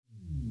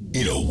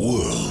In a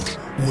world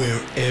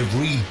where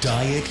every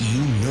diet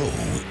you know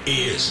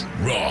is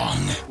wrong.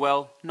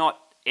 Well, not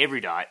every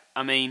diet.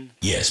 I mean...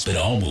 Yes, but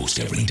almost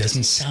every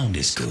doesn't sound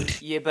as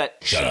good. Yeah, but...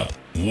 Shut up.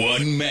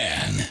 One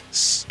man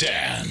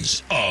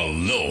stands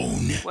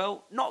alone.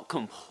 Well, not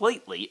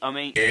completely. I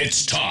mean...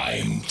 It's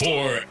time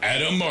for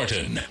Adam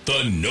Martin,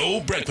 the No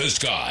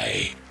Breakfast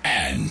Guy.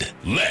 And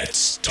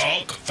let's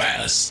talk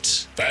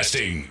fast.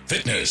 Fasting,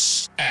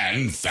 fitness,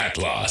 and fat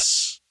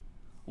loss.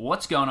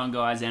 What's going on,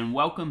 guys, and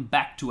welcome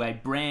back to a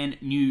brand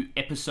new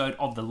episode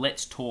of the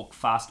Let's Talk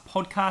Fast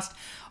podcast.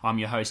 I'm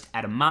your host,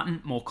 Adam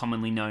Martin, more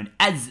commonly known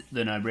as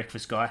the No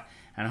Breakfast Guy,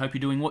 and I hope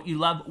you're doing what you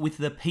love with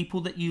the people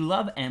that you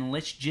love, and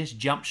let's just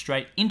jump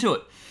straight into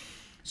it.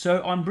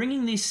 So I'm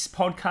bringing this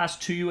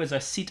podcast to you as I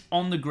sit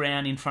on the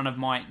ground in front of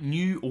my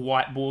new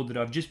whiteboard that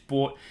I've just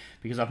bought,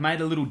 because I've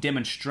made a little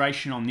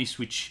demonstration on this,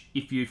 which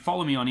if you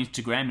follow me on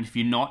Instagram, and if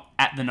you're not,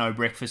 at the No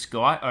Breakfast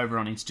Guy over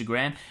on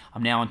Instagram,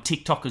 I'm now on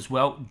TikTok as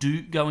well.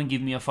 Do go and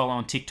give me a follow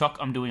on TikTok.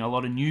 I'm doing a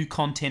lot of new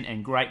content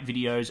and great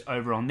videos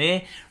over on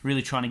there,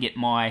 really trying to get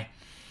my,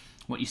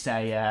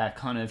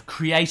 kind of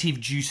creative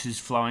juices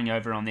flowing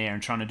over on there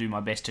and trying to do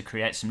my best to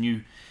create some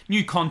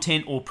new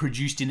content or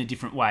produced in a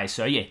different way.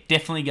 So yeah,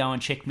 definitely go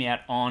and check me out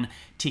on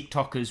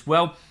TikTok as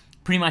well.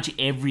 Pretty much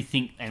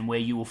everything and where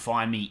you will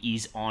find me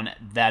is on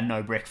the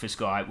No Breakfast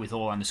Guy with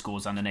all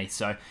underscores underneath.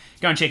 So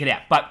go and check it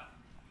out. But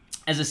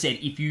as I said,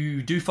 if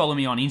you do follow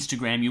me on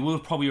Instagram, you will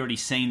have probably already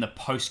seen the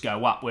post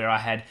go up where I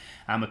had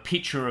a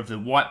picture of the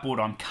whiteboard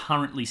I'm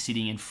currently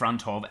sitting in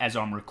front of as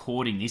I'm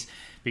recording this,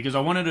 because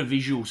I wanted a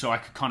visual so I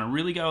could kind of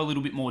really go a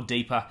little bit more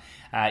deeper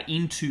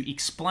into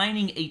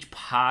explaining each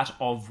part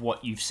of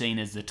what you've seen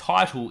as the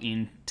title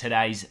in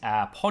today's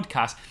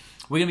podcast.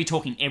 We're going to be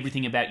talking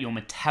everything about your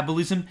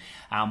metabolism,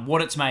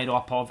 what it's made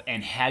up of,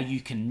 and how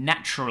you can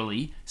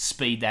naturally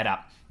speed that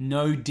up.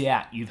 No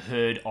doubt you've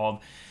heard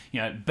of,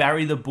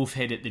 Barry the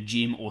Buffhead at the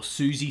gym or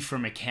Susie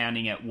from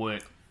accounting at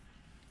work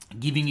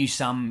giving you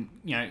some,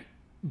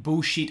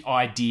 bullshit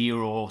idea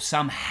or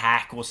some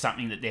hack or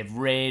something that they've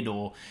read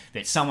or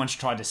that someone's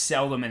tried to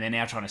sell them and they're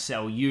now trying to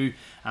sell you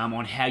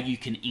on how you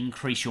can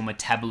increase your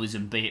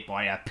metabolism, be it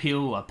by a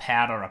pill, a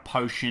powder, a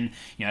potion,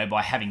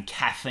 by having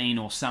caffeine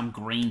or some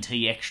green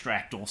tea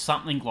extract or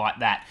something like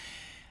that.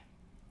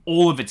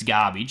 All of it's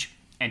garbage.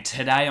 And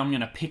today I'm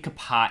going to pick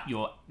apart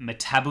your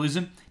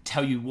metabolism,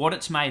 tell you what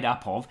it's made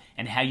up of,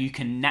 and how you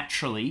can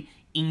naturally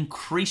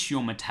increase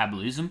your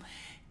metabolism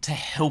to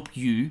help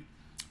you.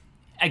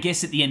 I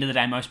guess at the end of the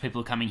day, most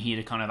people are coming here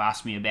to kind of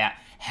ask me about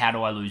how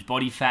do I lose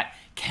body fat?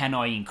 Can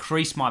I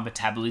increase my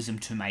metabolism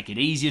to make it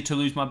easier to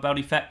lose my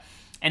body fat?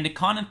 And to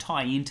kind of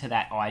tie into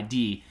that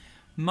idea,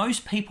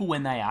 most people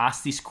when they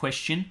ask this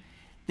question,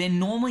 they're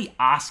normally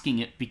asking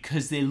it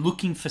because they're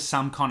looking for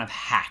some kind of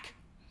hack.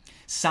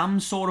 Some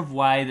sort of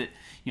way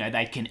that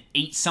they can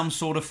eat some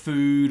sort of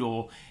food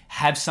or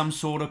have some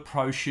sort of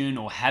potion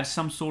or have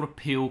some sort of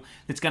pill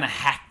that's going to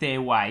hack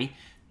their way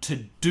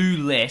to do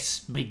less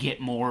but get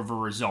more of a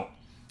result.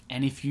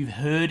 And if you've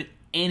heard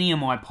any of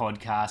my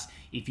podcasts,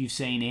 if you've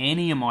seen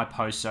any of my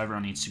posts over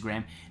on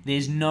Instagram,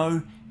 there's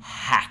no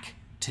hack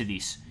to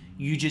this.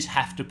 You just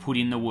have to put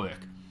in the work.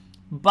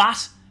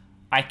 But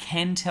I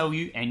can tell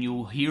you, and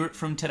you'll hear it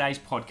from today's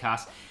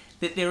podcast,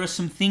 that there are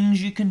some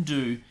things you can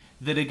do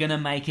that are going to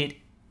make it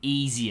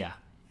easier.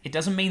 It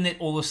doesn't mean that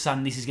all of a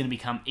sudden this is going to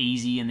become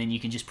easy and then you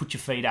can just put your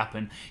feet up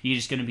and you're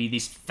just going to be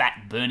this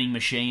fat burning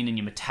machine and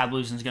your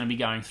metabolism is going to be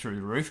going through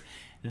the roof.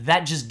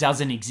 That just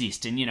doesn't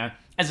exist. And,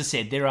 as I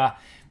said, there are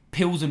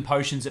pills and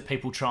potions that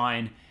people try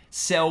and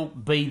sell,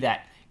 be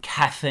that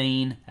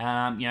caffeine,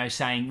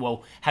 saying,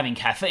 well, having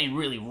caffeine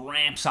really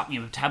ramps up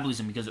your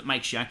metabolism because it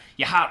makes your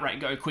heart rate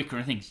go quicker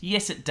and things.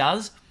 Yes, it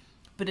does,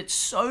 but it's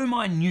so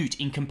minute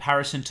in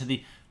comparison to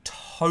the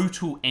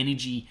total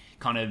energy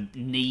kind of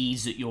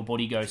needs that your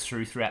body goes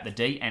through throughout the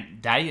day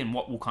and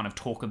what we'll kind of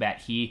talk about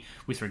here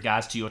with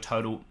regards to your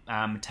total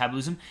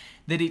metabolism,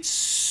 that it's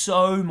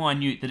so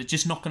minute that it's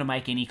just not going to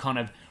make any kind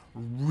of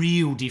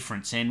real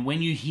difference. And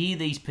when you hear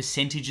these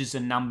percentages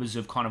and numbers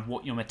of kind of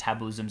what your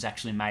metabolism's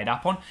actually made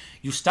up on,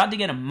 you'll start to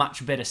get a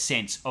much better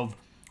sense of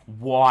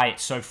why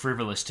it's so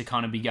frivolous to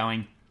kind of be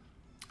going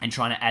and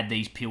trying to add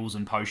these pills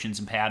and potions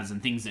and powders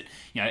and things that,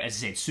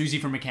 as I said, Susie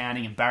from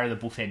accounting and Barry the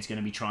Buffhead's going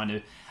to be trying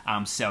to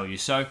sell you.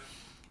 So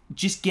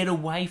just get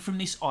away from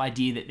this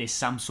idea that there's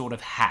some sort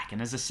of hack.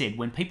 And as I said,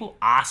 when people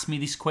ask me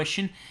this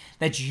question,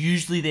 that's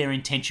usually their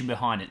intention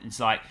behind it. It's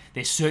like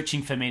they're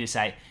searching for me to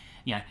say,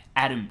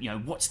 Adam,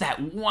 what's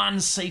that one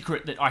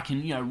secret that I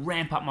can,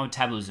 ramp up my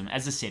metabolism?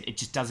 As I said, it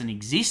just doesn't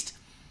exist.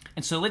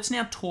 And so let's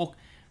now talk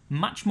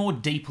much more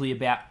deeply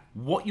about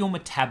what your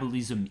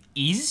metabolism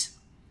is,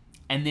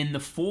 and then the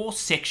 4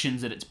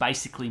 sections that it's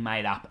basically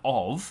made up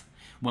of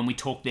when we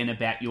talk then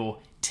about your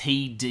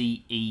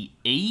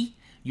TDEE,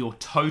 your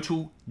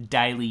total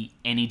daily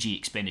energy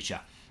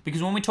expenditure.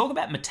 Because when we talk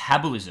about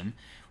metabolism,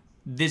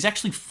 there's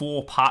actually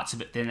 4 parts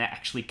of it then that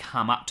actually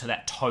come up to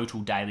that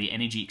total daily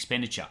energy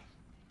expenditure.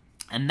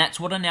 And that's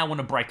what I now want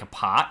to break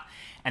apart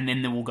And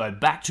then we'll go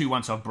back to,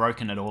 once I've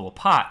broken it all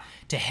apart,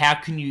 to how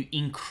can you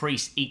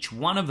increase each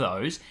one of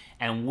those,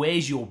 and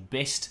where's your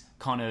best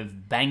kind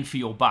of bang for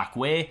your buck?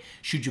 Where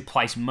should you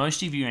place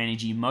most of your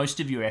energy, most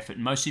of your effort,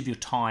 most of your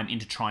time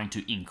into trying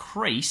to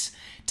increase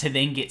to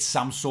then get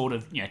some sort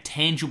of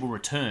tangible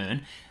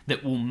return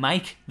that will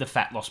make the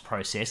fat loss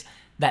process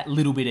that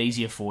little bit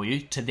easier for you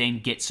to then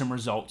get some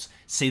results,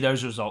 see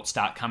those results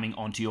start coming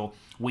onto your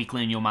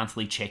weekly and your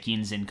monthly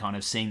check-ins and kind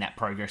of seeing that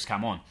progress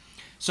come on.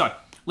 So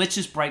let's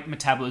just break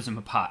metabolism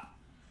apart.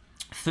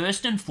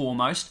 First and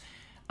foremost,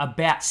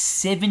 about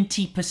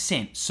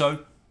 70%,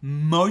 so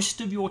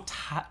most of your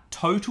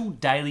total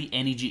daily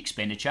energy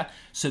expenditure,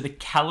 so the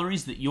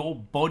calories that your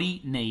body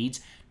needs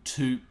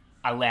to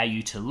allow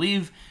you to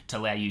live, to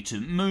allow you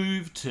to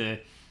move, to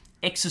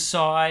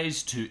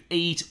exercise, to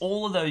eat,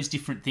 all of those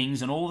different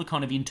things and all the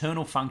kind of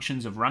internal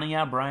functions of running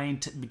our brain,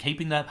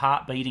 keeping that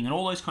heart beating and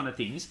all those kind of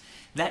things,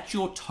 that's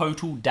your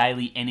total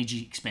daily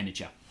energy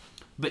expenditure.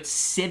 But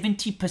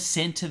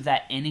 70% of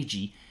that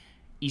energy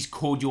is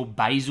called your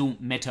basal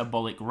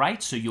metabolic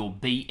rate, so your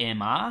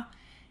BMR.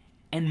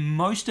 And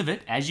most of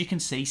it, as you can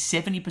see,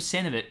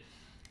 70% of it,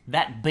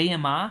 that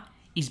BMR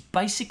is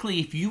basically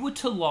if you were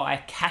to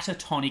lie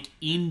catatonic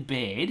in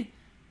bed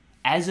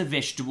as a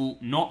vegetable,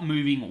 not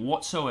moving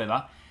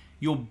whatsoever,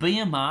 your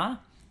BMR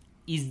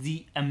is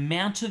the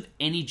amount of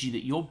energy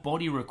that your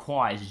body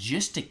requires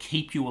just to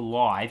keep you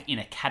alive in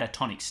a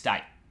catatonic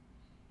state.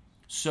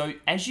 So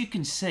as you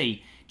can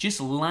see,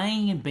 just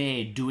laying in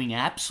bed doing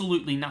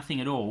absolutely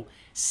nothing at all,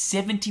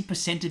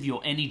 70% of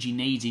your energy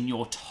needs in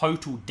your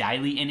total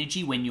daily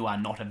energy when you are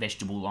not a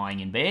vegetable lying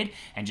in bed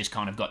and just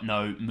kind of got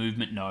no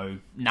movement,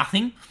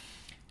 nothing,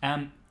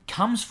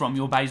 comes from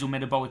your basal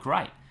metabolic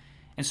rate.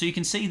 And so you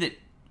can see that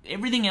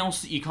everything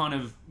else that you kind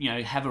of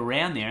have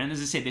around there, and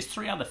as I said, there's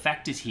 3 other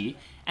factors here,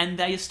 and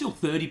they are still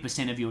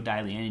 30% of your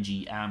daily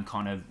energy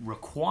kind of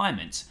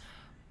requirements,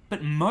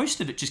 but most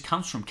of it just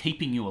comes from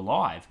keeping you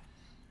alive.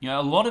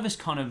 A lot of us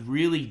kind of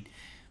really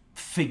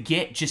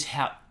forget just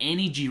how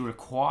energy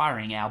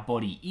requiring our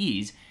body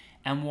is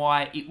and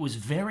why it was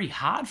very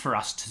hard for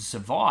us to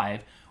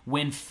survive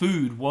when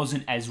food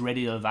wasn't as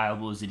readily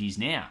available as it is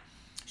now.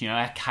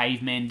 Our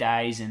caveman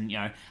days and,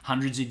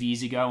 hundreds of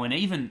years ago and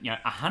even,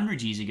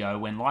 100 years ago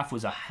when life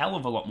was a hell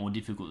of a lot more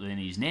difficult than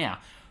it is now,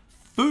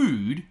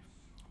 food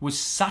was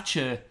such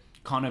a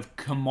kind of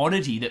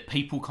commodity that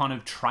people kind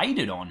of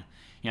traded on.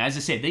 As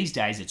I said, these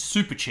days it's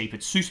super cheap,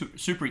 it's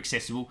super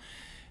accessible.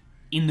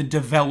 In the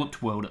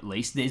developed world, at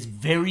least, there's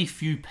very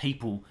few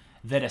people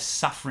that are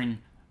suffering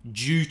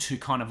due to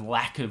kind of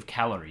lack of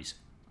calories.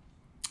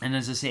 And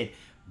as I said,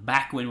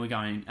 back when we're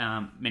going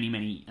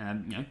many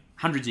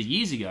hundreds of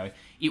years ago,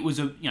 it was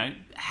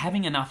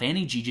having enough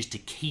energy just to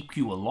keep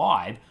you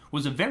alive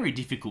was a very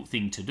difficult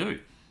thing to do.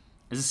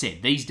 As I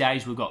said, these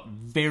days we've got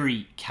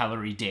very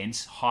calorie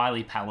dense,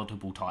 highly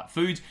palatable type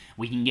foods.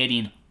 We can get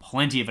in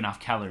plenty of enough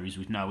calories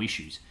with no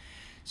issues.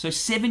 So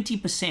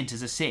 70%,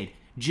 as I said,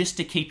 just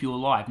to keep you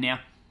alive.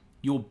 Now,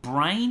 your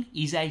brain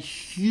is a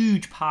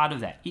huge part of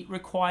that. It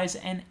requires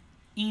an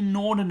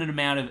inordinate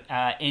amount of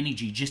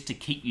energy just to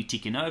keep you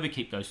ticking over,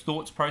 keep those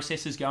thoughts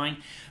processes going,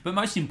 but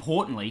most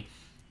importantly,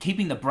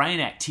 keeping the brain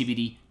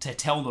activity to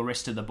tell the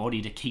rest of the body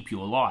to keep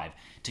you alive,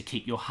 to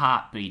keep your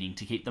heart beating,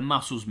 to keep the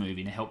muscles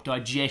moving, to help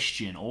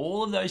digestion,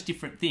 all of those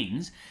different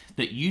things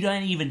that you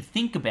don't even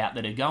think about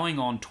that are going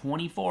on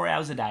 24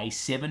 hours a day,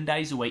 7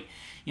 days a week.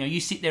 You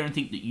sit there and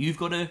think that you've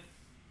got a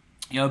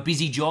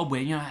busy job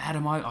where,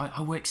 Adam,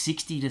 I work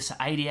 60 to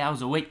 80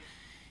 hours a week.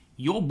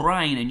 Your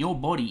brain and your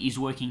body is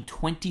working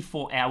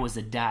 24 hours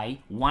a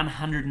day,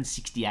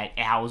 168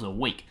 hours a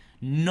week.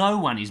 No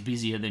one is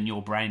busier than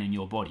your brain and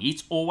your body.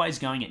 It's always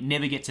going, it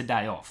never gets a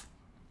day off.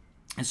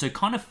 And so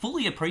kind of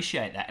fully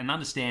appreciate that and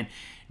understand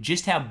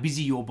just how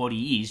busy your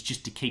body is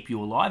just to keep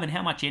you alive and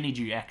how much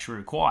energy it actually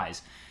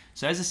requires.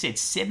 So as I said,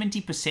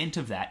 70%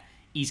 of that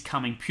is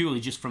coming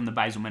purely just from the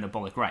basal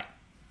metabolic rate.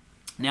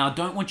 Now, I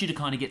don't want you to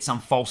kind of get some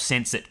false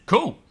sense that,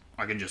 cool,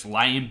 I can just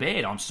lay in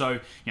bed.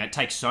 It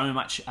takes so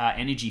much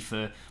energy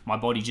for my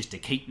body just to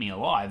keep me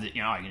alive that,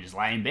 I can just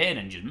lay in bed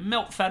and just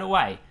melt fat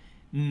away.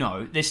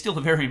 No, there's still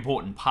a very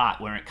important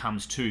part when it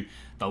comes to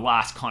the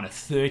last kind of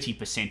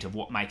 30% of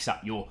what makes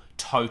up your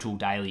total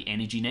daily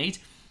energy needs.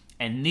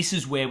 And this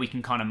is where we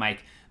can kind of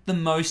make the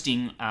most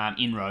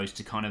inroads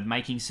to kind of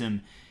making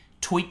some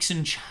tweaks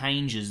and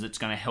changes that's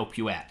going to help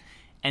you out.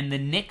 And the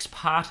next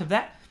part of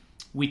that,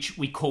 which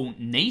we call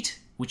NEAT,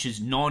 which is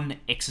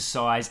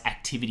non-exercise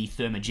activity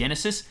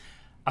thermogenesis,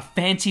 a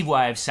fancy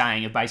way of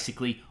saying of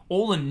basically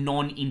all the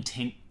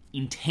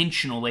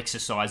non-intentional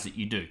exercise that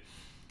you do.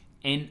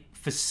 And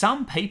for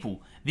some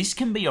people, this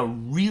can be a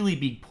really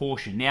big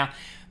portion. Now,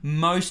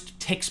 most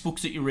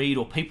textbooks that you read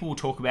or people will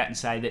talk about and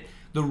say that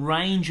the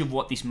range of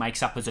what this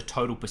makes up as a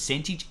total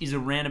percentage is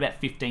around about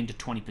 15 to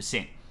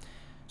 20%.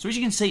 So as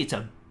you can see, it's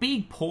a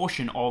big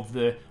portion of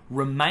the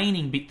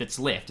remaining bit that's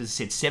left. As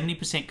I said,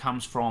 70%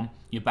 comes from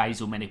your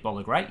basal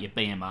metabolic rate, your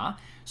BMR.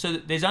 So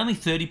there's only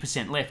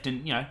 30% left,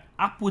 and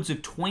upwards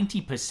of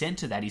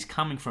 20% of that is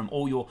coming from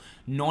all your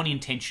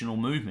non-intentional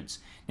movements.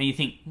 Now you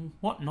think,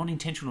 what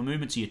non-intentional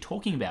movements are you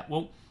talking about?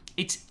 Well,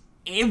 it's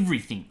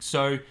everything.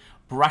 So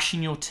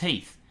brushing your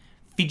teeth,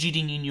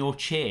 fidgeting in your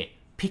chair,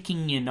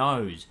 picking your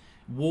nose,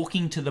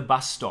 walking to the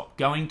bus stop,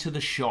 going to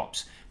the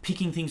shops,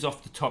 picking things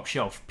off the top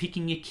shelf,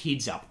 picking your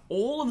kids up.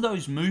 All of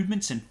those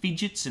movements and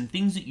fidgets and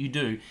things that you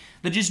do,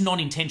 they're just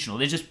non-intentional.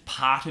 They're just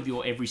part of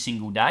your every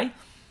single day.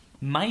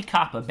 Make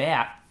up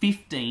about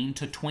 15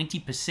 to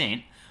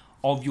 20%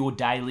 of your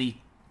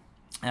daily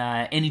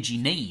energy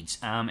needs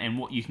and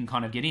what you can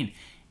kind of get in.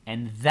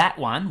 And that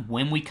one,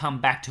 when we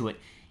come back to it,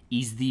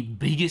 is the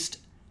biggest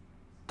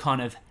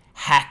kind of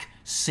hack,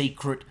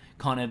 secret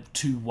kind of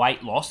to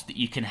weight loss that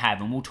you can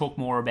have. And we'll talk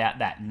more about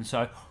that. And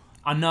so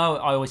I know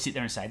I always sit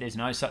there and say there's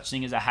no such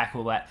thing as a hack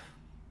or that.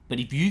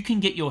 But if you can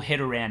get your head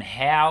around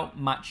how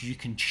much you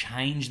can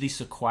change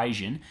this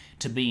equation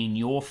to be in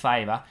your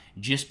favor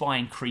just by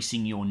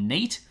increasing your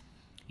NEAT,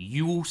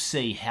 you will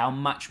see how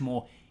much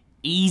more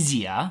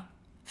easier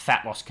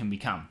fat loss can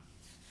become.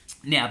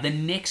 Now, the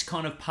next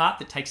kind of part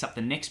that takes up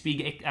the next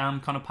big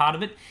kind of part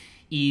of it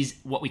is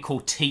what we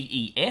call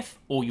TEF,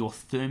 or your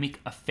thermic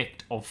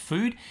effect of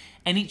food,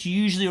 and it's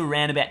usually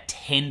around about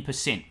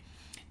 10%.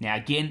 Now,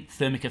 again,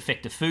 thermic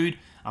effect of food,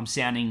 I'm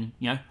sounding,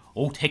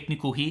 all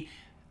technical here.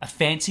 A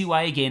fancy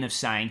way, again, of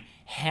saying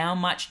how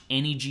much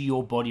energy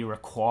your body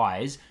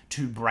requires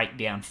to break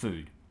down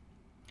food.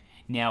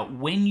 Now,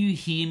 when you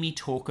hear me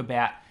talk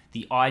about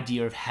the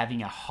idea of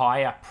having a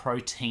higher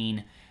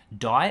protein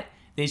diet,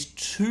 there's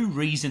two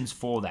reasons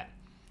for that.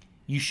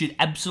 You should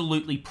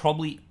absolutely,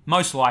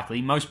 most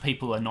likely, most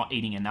people are not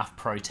eating enough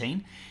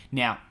protein.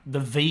 Now, the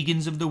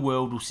vegans of the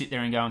world will sit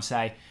there and go and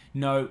say,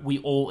 no, we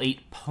all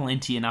eat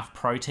plenty enough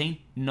protein.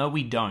 No,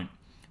 we don't.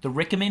 The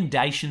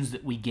recommendations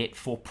that we get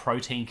for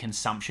protein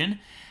consumption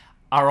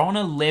are on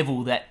a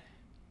level that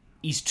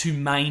is to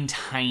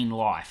maintain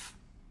life.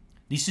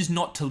 This is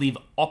not to live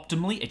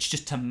optimally, it's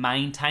just to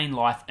maintain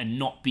life and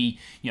not be,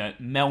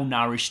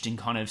 malnourished and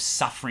kind of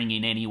suffering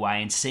in any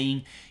way and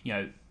seeing,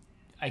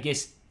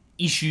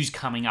 issues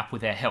coming up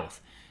with our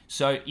health.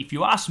 So if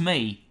you ask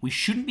me, we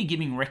shouldn't be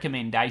giving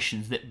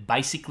recommendations that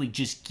basically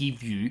just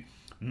give you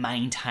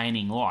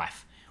maintaining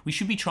life. We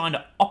should be trying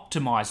to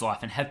optimize life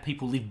and have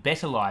people live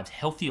better lives,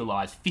 healthier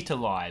lives, fitter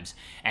lives,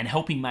 and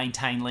helping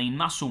maintain lean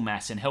muscle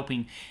mass and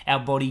helping our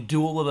body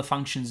do all of the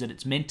functions that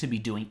it's meant to be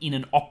doing in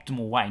an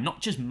optimal way,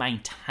 not just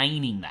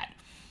maintaining that.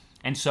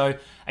 And so,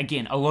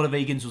 again, a lot of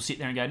vegans will sit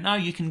there and go, no,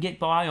 you can get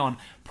by on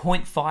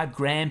 0.5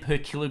 gram per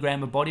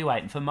kilogram of body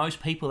weight. And for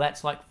most people,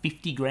 that's like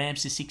 50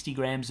 grams to 60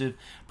 grams of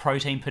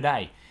protein per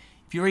day.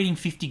 If you're eating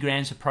 50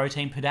 grams of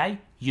protein per day,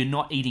 you're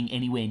not eating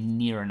anywhere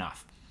near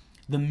enough.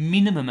 The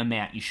minimum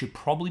amount you should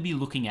probably be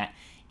looking at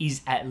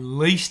is at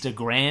least a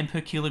gram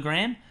per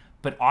kilogram,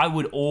 but I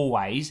would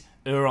always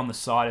err on the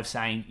side of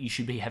saying you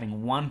should be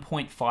having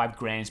 1.5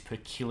 grams per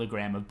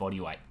kilogram of body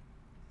weight.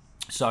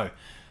 So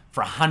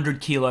for a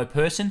 100 kilo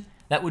person,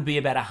 that would be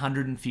about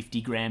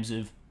 150 grams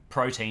of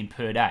protein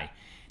per day.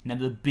 Now,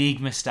 the big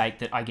mistake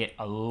that I get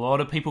a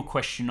lot of people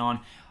question on,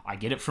 I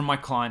get it from my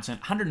clients, and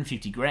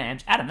 150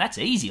 grams, Adam, that's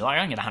easy. I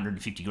can get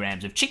 150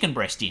 grams of chicken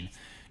breast in.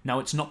 No,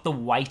 it's not the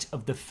weight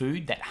of the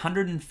food. That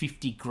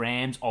 150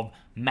 grams of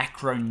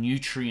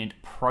macronutrient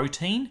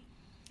protein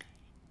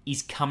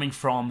is coming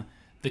from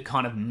the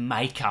kind of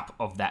makeup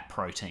of that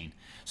protein.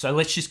 So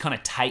let's just kind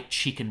of take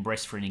chicken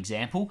breast for an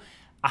example.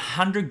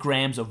 100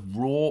 grams of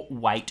raw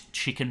weight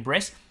chicken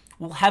breast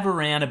will have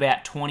around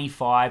about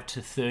 25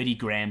 to 30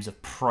 grams of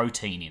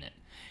protein in it.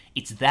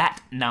 It's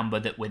that number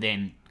that we're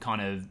then kind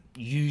of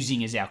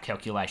using as our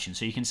calculation.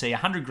 So you can see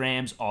 100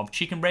 grams of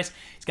chicken breast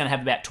is going to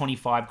have about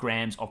 25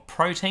 grams of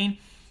protein.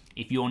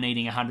 If you're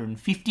needing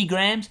 150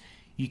 grams,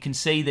 you can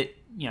see that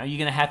you're going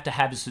to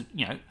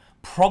have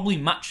probably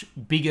much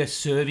bigger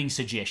serving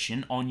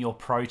suggestion on your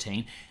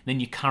protein than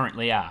you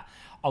currently are.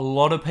 A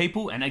lot of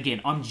people, and again,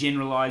 I'm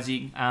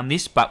generalizing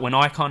this, but when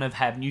I kind of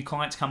have new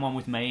clients come on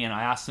with me and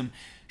I ask them,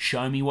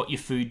 show me what your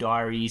food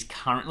diary is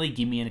currently,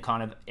 give me a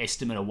kind of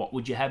estimate of what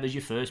would you have as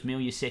your first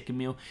meal, your second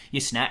meal,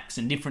 your snacks,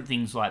 and different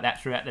things like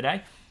that throughout the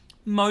day.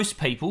 Most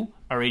people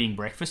are eating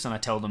breakfast, and I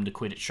tell them to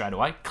quit it straight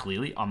away.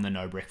 Clearly, I'm the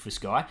no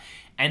breakfast guy.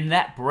 And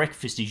that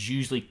breakfast is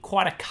usually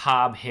quite a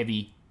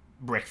carb-heavy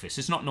breakfast.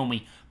 It's not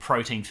normally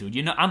protein food.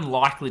 You're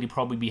unlikely to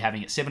probably be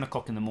having at 7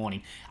 o'clock in the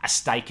morning a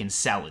steak and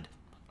salad.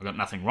 I've got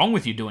nothing wrong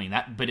with you doing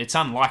that, but it's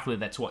unlikely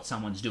that's what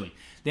someone's doing.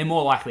 They're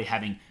more likely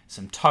having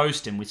some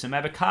toast and with some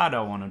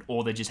avocado on it,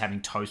 or they're just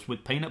having toast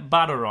with peanut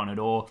butter on it,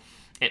 or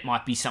it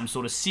might be some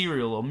sort of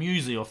cereal or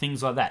muesli or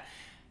things like that.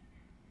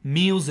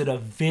 Meals that are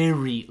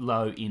very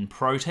low in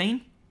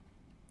protein.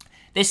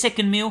 Their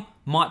second meal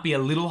might be a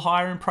little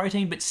higher in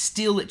protein, but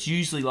still it's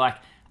usually like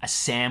a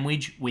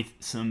sandwich with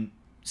some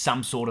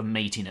sort of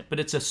meat in it, but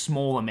it's a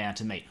small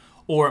amount of meat.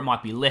 or it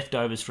might be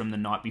leftovers from the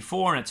night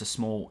before and it's a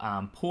small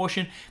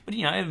portion, but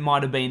it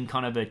might have been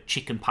kind of a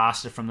chicken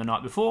pasta from the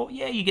night before.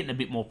 Yeah, you're getting a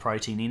bit more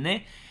protein in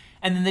there.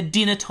 And then the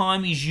dinner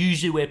time is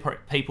usually where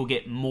people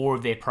get more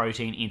of their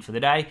protein in for the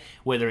day,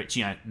 whether it's,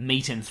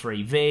 meat and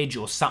 3 veg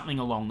or something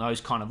along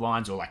those kind of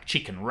lines, or like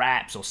chicken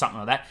wraps or something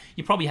like that.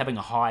 You're probably having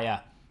a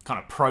higher kind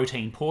of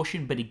protein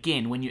portion. But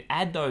again, when you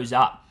add those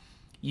up,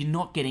 you're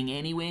not getting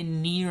anywhere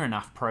near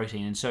enough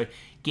protein. And so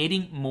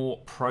getting more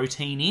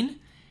protein in,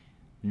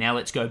 now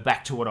let's go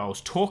back to what I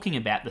was talking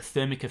about, the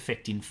thermic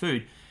effect in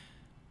food.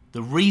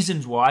 The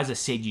reasons why, as I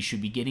said, you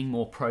should be getting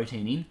more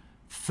protein in,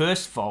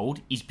 first fold,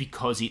 is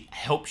because it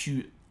helps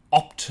you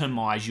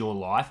optimize your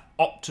life,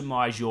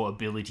 optimize your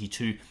ability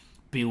to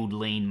build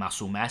lean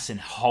muscle mass and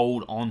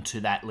hold on to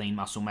that lean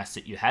muscle mass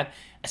that you have,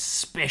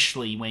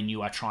 especially when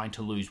you are trying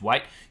to lose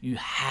weight. You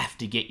have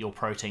to get your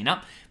protein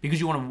up because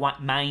you want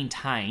to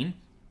maintain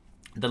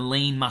the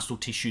lean muscle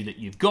tissue that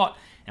you've got.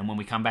 And when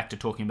we come back to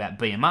talking about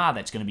BMR,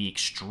 that's going to be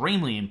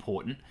extremely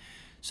important.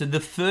 So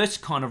the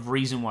first kind of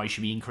reason why you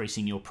should be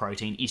increasing your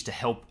protein is to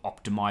help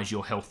optimize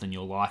your health and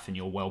your life and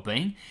your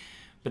well-being.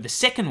 But the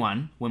second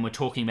one, when we're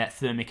talking about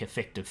thermic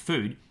effect of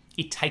food,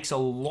 it takes a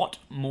lot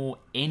more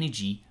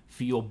energy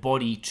for your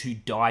body to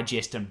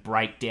digest and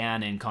break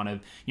down and kind of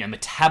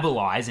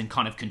metabolize and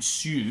kind of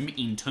consume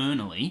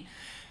internally.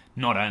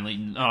 Not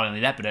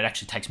only that, but it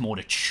actually takes more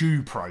to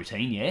chew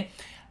protein,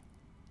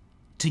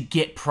 to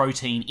get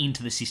protein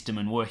into the system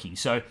and working.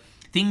 So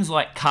things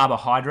like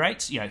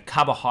carbohydrates,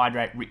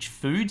 carbohydrate-rich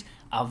foods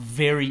are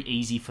very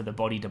easy for the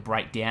body to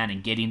break down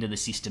and get into the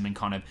system and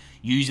kind of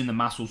use in the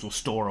muscles or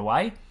store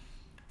away.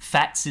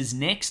 Fats is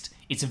next.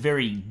 It's a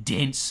very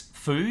dense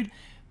food,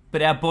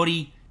 but our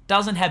body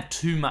doesn't have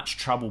too much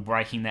trouble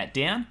breaking that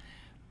down.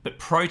 But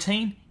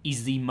protein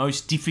is the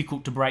most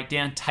difficult to break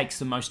down, takes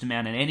the most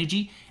amount of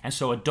energy, and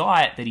so a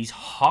diet that is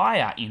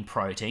higher in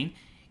protein,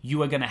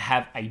 you are going to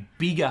have a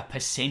bigger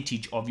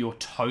percentage of your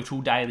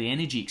total daily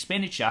energy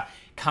expenditure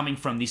coming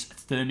from this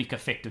thermic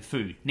effect of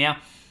food. Now,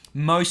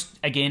 most,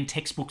 again,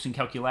 textbooks and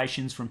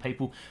calculations from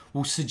people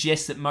will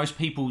suggest that most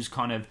people's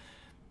kind of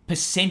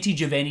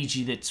percentage of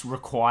energy that's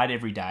required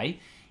every day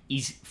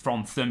is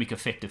from thermic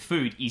effect of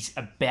food is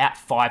about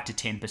 5 to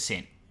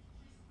 10%.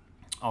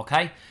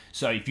 Okay,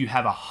 so if you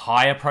have a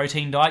higher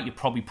protein diet, you're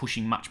probably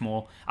pushing much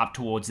more up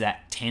towards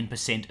that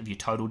 10% of your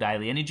total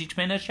daily energy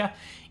expenditure.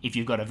 If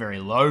you've got a very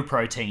low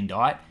protein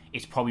diet,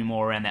 it's probably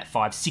more around that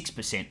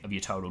 5-6% of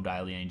your total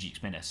daily energy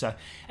expenditure. So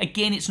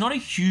again, it's not a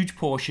huge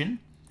portion,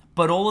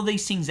 but all of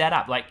these things add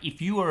up. Like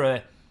if you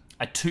are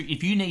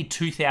if you need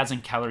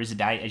 2,000 calories a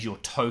day as your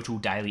total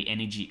daily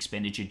energy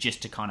expenditure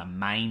just to kind of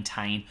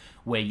maintain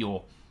where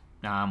your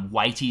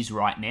weight is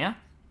right now,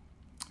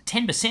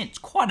 10% is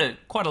quite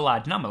a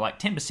large number. Like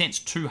 10% is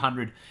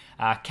 200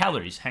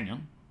 calories. Hang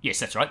on. Yes,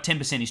 that's right.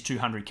 10% is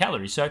 200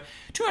 calories. So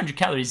 200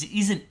 calories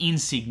isn't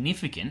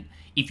insignificant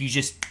if you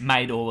just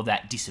made all of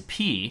that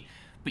disappear.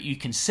 But you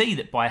can see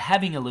that by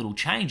having a little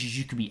changes,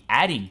 you could be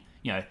adding,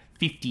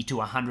 50 to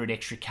 100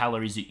 extra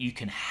calories that you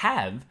can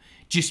have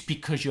just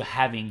because you're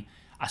having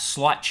a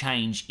slight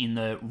change in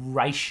the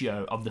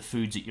ratio of the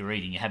foods that you're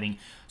eating. You're having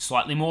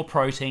slightly more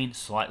protein,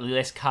 slightly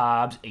less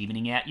carbs,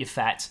 evening out your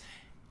fats,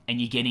 and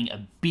you're getting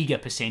a bigger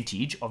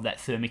percentage of that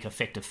thermic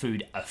effect of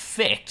food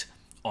effect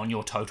on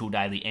your total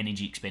daily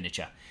energy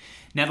expenditure.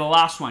 Now, the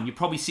last one, you're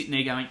probably sitting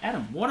there going,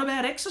 Adam, what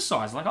about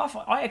exercise? Like,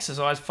 I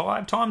exercise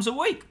 5 times a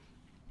week.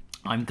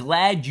 I'm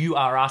glad you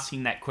are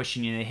asking that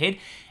question in your head,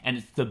 and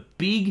it's the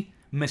big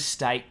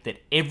mistake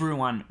that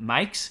everyone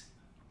makes.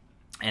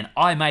 And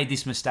I made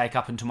this mistake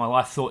up until my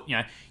life. Thought,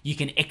 you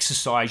can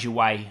exercise your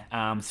way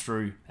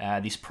through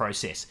this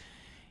process.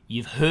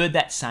 You've heard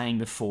that saying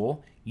before.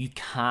 You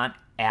can't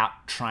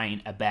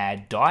out-train a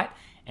bad diet,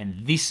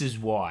 and this is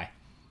why.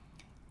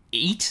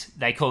 EAT,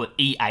 they call it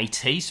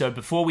EAT. So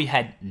before we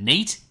had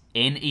NEAT,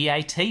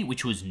 N-E-A-T,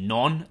 which was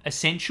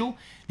non-essential.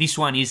 This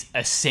one is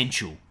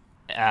essential.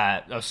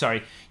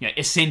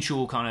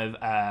 Essential kind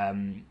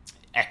of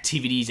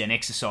activities and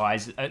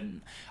exercise.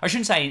 I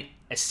shouldn't say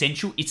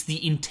essential, it's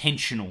the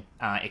intentional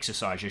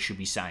exercise, I should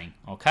be saying,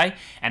 okay?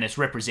 And it's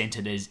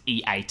represented as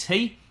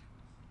EAT,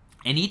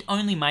 and it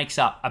only makes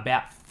up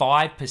about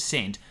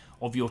 5%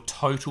 of your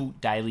total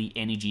daily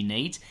energy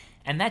needs,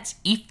 and that's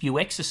if you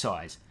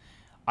exercise.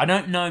 I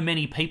don't know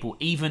many people,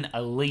 even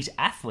elite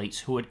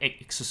athletes, who are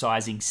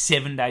exercising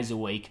 7 days a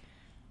week,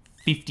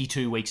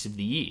 52 weeks of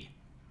the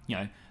year.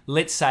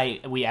 Let's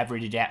say we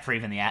average it out for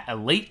even the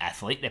elite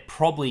athlete, they're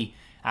probably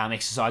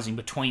exercising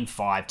between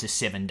 5 to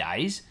 7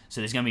 days.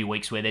 So there's going to be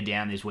weeks where they're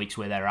down, there's weeks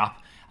where they're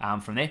up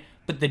from there.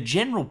 But the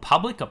general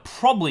public are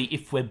probably,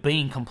 if we're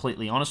being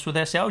completely honest with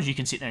ourselves, you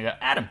can sit there and go,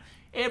 Adam,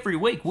 every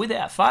week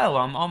without fail,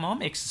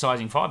 I'm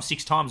exercising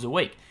 5-6 times a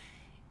week.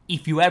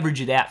 If you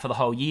average it out for the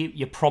whole year,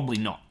 you're probably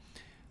not.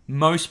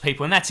 Most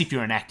people, and that's if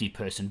you're an active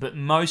person, but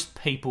most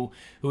people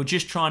who are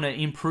just trying to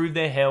improve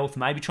their health,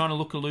 maybe trying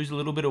to lose a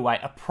little bit of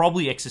weight, are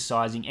probably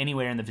exercising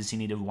anywhere in the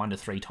vicinity of 1 to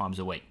 3 times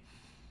a week.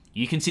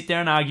 You can sit there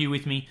and argue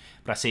with me,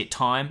 but I see it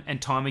time and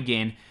time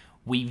again.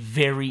 We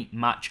very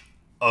much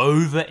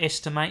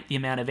overestimate the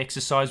amount of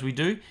exercise we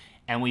do,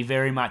 and we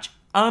very much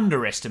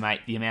underestimate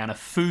the amount of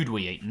food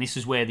we eat. And this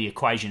is where the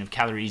equation of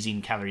calories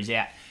in, calories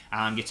out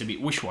gets a bit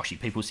wish-washy.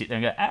 People sit there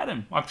and go,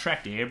 Adam, I've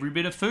tracked every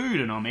bit of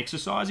food and I'm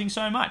exercising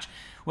so much.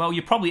 Well,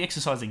 you're probably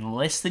exercising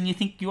less than you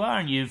think you are,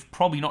 and you've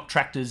probably not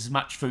tracked as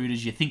much food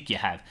as you think you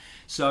have.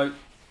 So,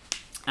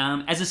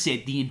 as I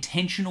said, the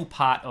intentional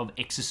part of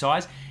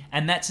exercise,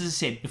 and that's, as I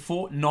said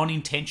before,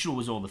 non-intentional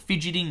was all the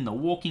fidgeting, the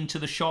walking to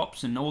the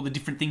shops, and all the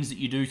different things that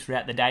you do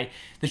throughout the day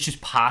that's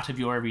just part of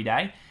your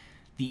everyday.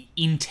 The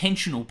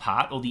intentional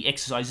part, or the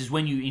exercise, is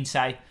when you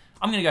say,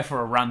 I'm going to go for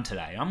a run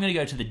today, I'm going to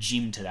go to the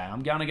gym today,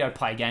 I'm going to go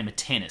play a game of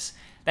tennis.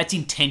 That's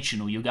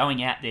intentional. You're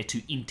going out there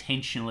to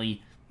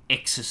intentionally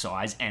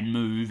exercise and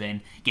move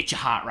and get your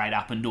heart rate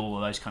up and do all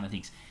of those kind of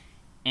things.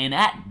 And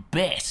at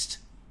best,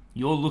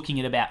 you're looking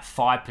at about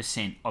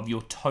 5% of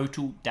your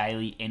total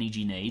daily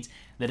energy needs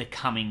that are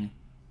coming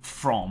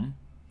from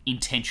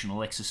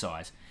intentional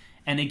exercise.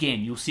 And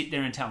again, you'll sit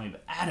there and tell me,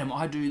 but Adam,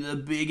 I do the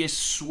biggest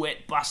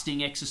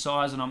sweat-busting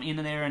exercise and I'm in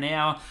there an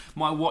hour.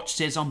 My watch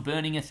says I'm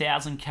burning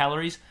 1,000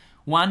 calories.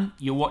 One,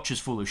 your watch is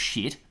full of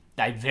shit.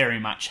 They very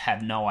much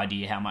have no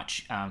idea how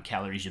much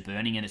calories you're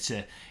burning, and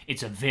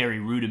it's a very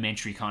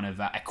rudimentary kind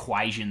of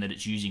equation that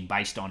it's using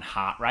based on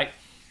heart rate.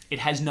 It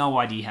has no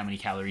idea how many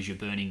calories you're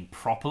burning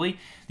properly.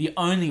 The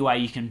only way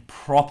you can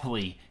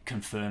properly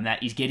confirm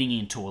that is getting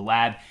into a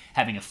lab,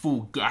 having a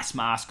full gas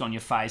mask on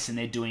your face, and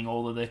they're doing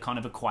all of the kind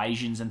of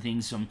equations and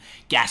things from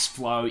gas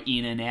flow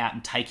in and out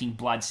and taking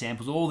blood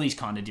samples, all these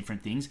kind of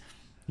different things.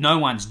 No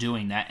one's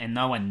doing that, and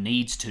no one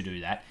needs to do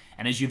that.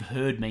 And as you've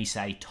heard me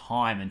say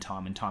time and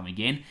time and time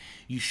again,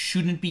 you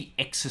shouldn't be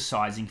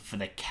exercising for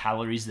the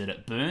calories that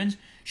it burns. You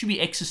should be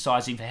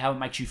exercising for how it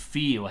makes you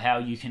feel, how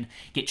you can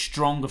get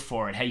stronger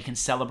for it, how you can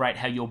celebrate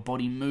how your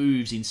body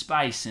moves in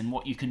space and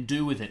what you can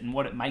do with it and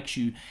what it makes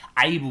you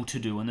able to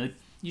do. And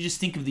you just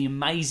think of the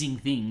amazing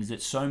things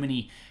that so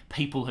many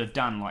people have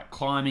done, like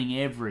climbing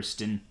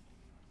Everest and,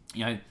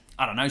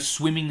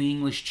 swimming the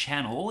English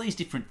Channel. All these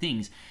different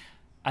things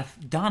are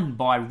done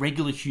by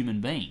regular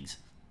human beings.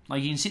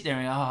 Like, you can sit there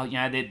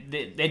and,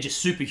 they're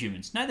just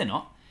superhumans. No, they're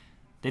not.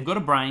 They've got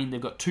a brain, they've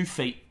got 2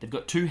 feet, they've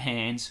got 2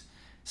 hands.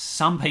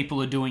 Some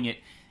people are doing it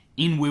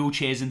in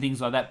wheelchairs and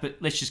things like that, but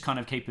let's just kind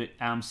of keep it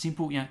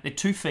simple. They're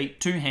 2 feet,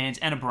 2 hands,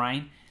 and a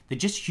brain. They're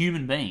just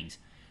human beings.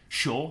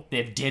 Sure,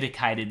 they've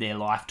dedicated their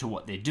life to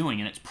what they're doing,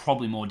 and it's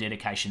probably more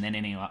dedication than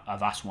any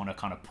of us want to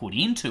kind of put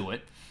into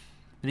it.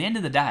 But at the end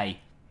of the day,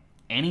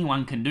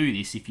 anyone can do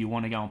this if you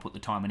want to go and put the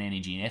time and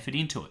energy and effort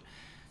into it.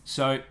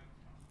 So,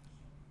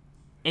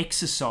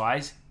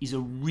 exercise is a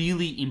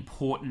really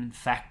important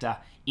factor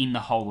in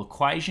the whole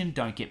equation.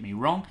 Don't get me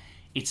wrong.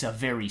 It's a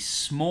very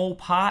small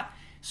part,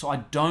 so I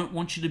don't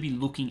want you to be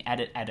looking at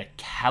it at a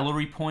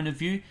calorie point of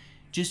view.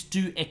 Just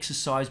do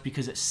exercise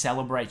because it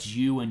celebrates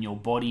you and your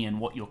body and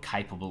what you're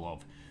capable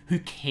of. Who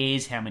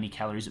cares how many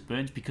calories it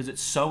burns, because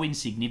it's so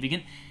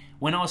insignificant.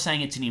 When I was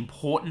saying it's an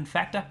important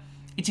factor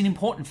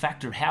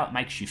of how it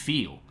makes you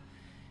feel.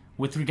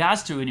 With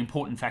regards to an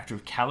important factor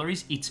of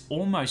calories, it's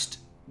almost,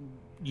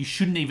 you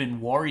shouldn't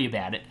even worry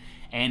about it.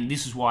 And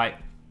this is why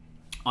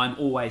I'm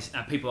always,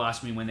 people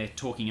ask me when they're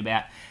talking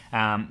about,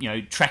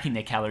 tracking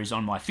their calories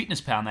on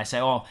MyFitnessPal, and they say,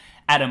 oh,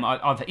 Adam,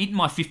 I've eaten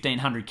my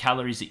 1,500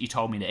 calories that you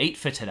told me to eat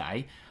for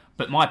today,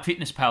 but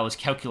MyFitnessPal has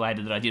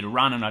calculated that I did a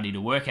run and I did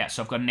a workout,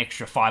 so I've got an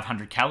extra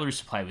 500 calories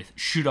to play with.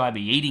 Should I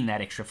be eating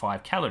that extra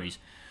 5 calories?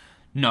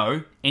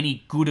 No,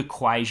 any good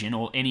equation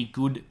or any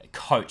good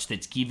coach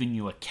that's given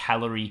you a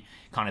calorie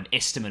kind of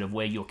estimate of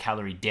where your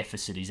calorie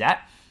deficit is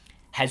at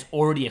has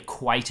already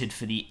equated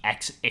for the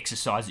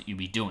exercise that you'll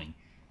be doing.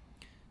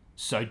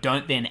 So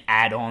don't then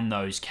add on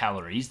those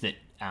calories that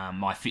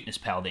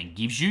MyFitnessPal then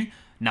gives you,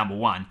 number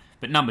one.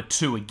 But number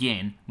two,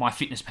 again,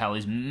 MyFitnessPal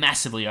is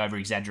massively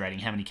over-exaggerating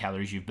how many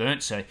calories you've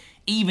burnt. So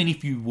even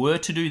if you were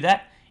to do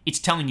that, it's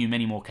telling you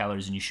many more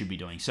calories than you should be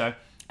doing. So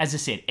as I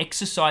said,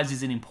 exercise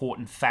is an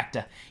important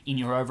factor in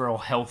your overall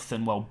health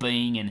and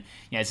well-being, and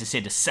as I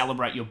said, to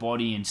celebrate your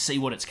body and see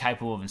what it's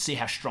capable of and see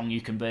how strong you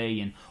can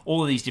be and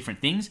all of these different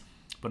things.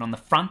 But on the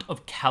front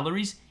of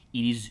calories,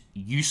 it is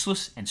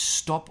useless, and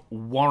stop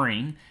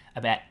worrying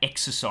about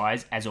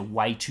exercise as a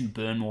way to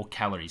burn more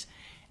calories.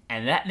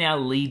 And that now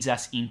leads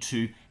us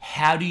into,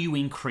 how do you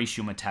increase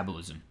your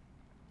metabolism?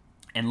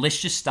 And let's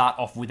just start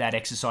off with that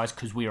exercise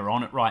because we are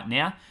on it right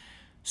now.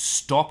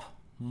 Stop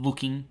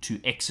looking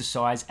to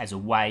exercise as a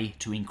way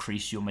to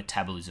increase your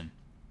metabolism.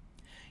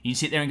 You can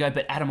sit there and go,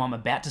 but Adam, I'm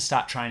about to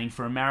start training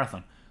for a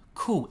marathon.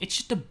 Cool, it's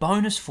just a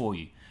bonus for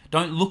you.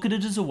 Don't look at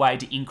it as a way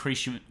to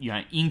increase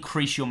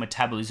your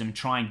metabolism,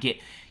 try and get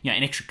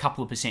an extra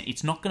couple of percent.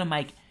 It's not going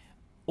to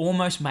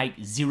almost make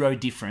zero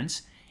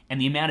difference,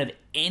 and the amount of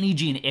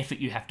energy and effort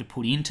you have to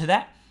put into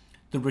that,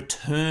 the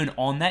return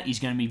on that is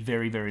going to be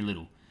very, very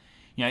little.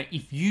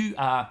 If you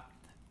are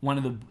one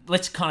of the,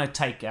 let's kind of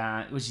take,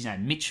 what's his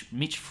name, Rich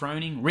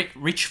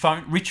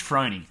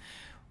Froning,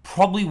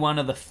 probably one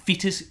of the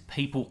fittest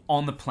people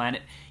on the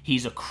planet.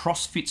 He's a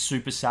CrossFit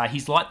superstar.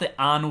 He's like the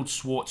Arnold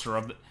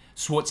Schwarzenegger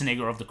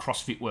Schwarzenegger of the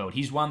CrossFit world.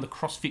 He's won the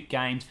CrossFit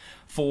Games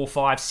 4,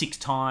 5, 6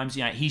 times.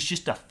 He's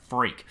just a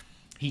freak.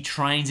 He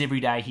trains every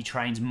day. He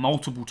trains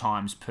multiple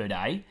times per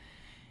day.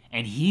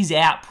 And his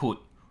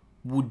output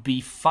would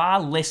be far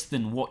less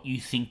than what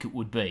you think it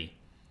would be.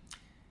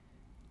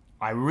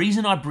 The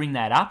reason I bring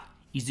that up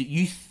is that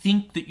you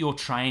think that you're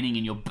training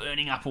and you're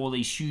burning up all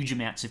these huge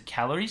amounts of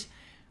calories.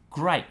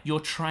 Great, you're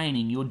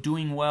training, you're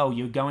doing well,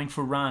 you're going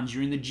for runs,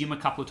 you're in the gym a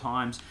couple of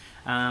times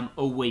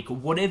a week, or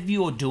whatever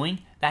you're doing,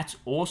 that's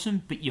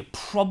awesome, but you're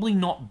probably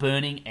not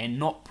burning and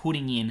not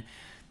putting in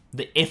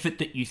the effort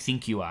that you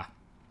think you are.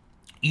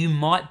 You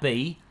might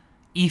be,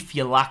 if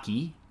you're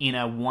lucky, in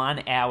a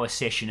 1 hour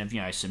session of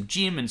some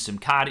gym and some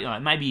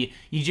cardio. Maybe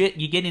you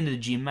get into the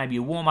gym, maybe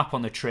you warm up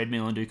on the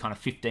treadmill and do kind of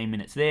 15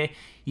 minutes there.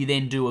 You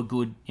then do a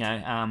good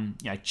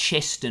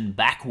chest and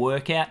back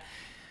workout.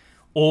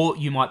 Or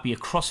you might be a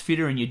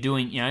CrossFitter and you're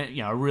doing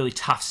a really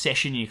tough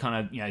session. You're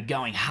kind of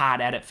going hard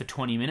at it for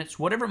 20 minutes.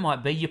 Whatever it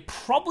might be, you're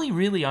probably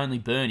really only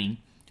burning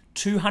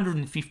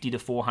 250 to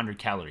 400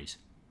 calories.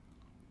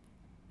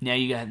 Now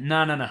you go,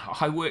 no,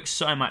 I work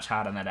so much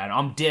harder than that, Adam.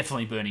 I'm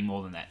definitely burning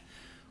more than that.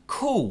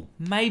 Cool,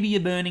 maybe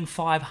you're burning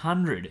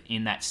 500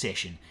 in that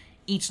session.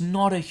 It's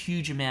not a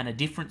huge amount of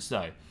difference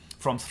though,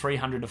 from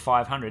 300 to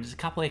 500. It's a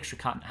couple extra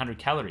 100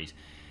 calories.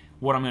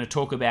 What I'm going to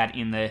talk about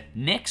in the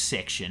next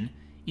section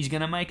is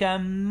going to make a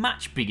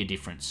much bigger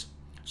difference.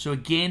 So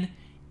again,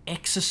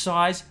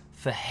 exercise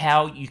for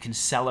how you can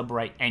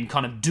celebrate and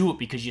kind of do it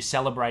because you're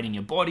celebrating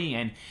your body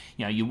and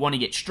you want to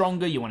get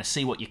stronger, you want to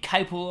see what you're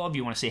capable of,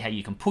 you want to see how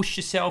you can push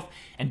yourself,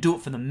 and do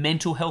it for the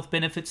mental health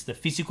benefits, the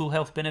physical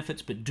health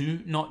benefits, but do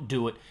not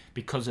do it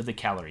because of the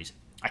calories.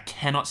 I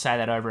cannot say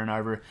that over and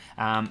over.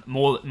 I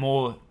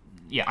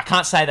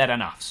can't say that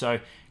enough. So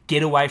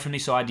get away from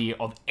this idea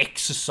of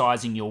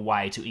exercising your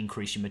way to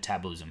increase your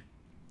metabolism.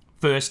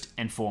 First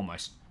and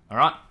foremost. All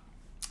right?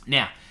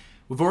 Now,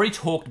 we've already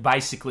talked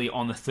basically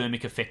on the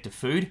thermic effect of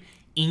food.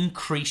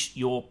 Increase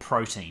your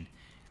protein.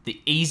 The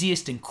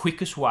easiest and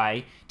quickest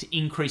way to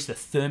increase the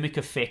thermic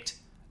effect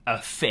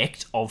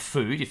of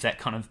food, if that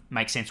kind of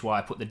makes sense why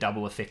I put the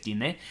double effect in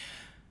there,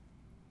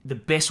 the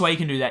best way you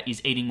can do that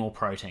is eating more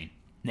protein.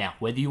 Now,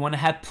 whether you want to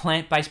have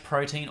plant-based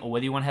protein or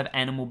whether you want to have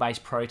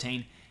animal-based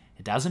protein,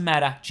 it doesn't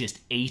matter. Just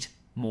eat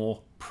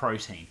more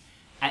protein.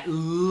 At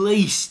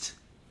least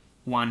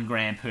 1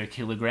 gram per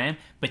kilogram,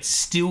 but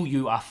still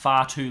you are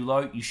far too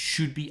low. You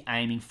should be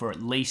aiming for at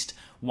least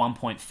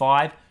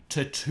 1.5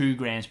 to 2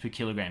 grams per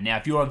kilogram. Now,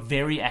 if you're a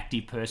very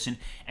active person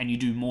and you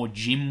do more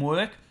gym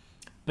work,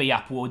 be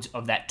upwards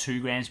of that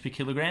 2 grams per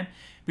kilogram.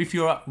 But if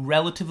you're a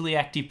relatively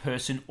active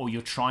person or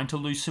you're trying to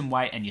lose some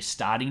weight and you're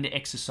starting to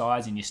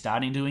exercise and you're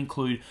starting to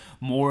include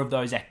more of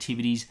those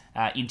activities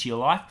into your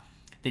life,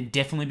 then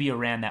definitely be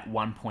around that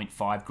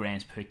 1.5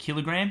 grams per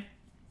kilogram.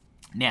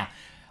 Now,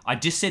 I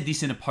just said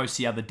this in a post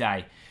the other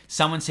day.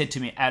 Someone said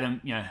to me,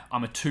 Adam,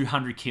 I'm a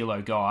 200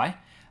 kilo guy.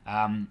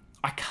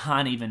 I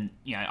can't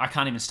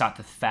even start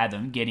to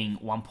fathom getting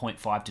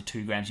 1.5 to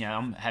 2 grams.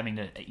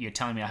 You're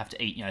telling me I have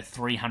to eat,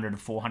 300 to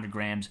 400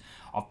 grams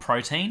of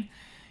protein.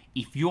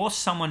 If you're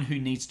someone who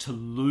needs to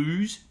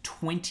lose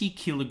 20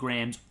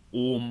 kilograms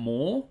or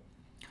more,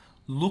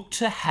 look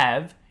to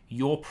have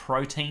your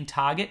protein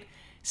target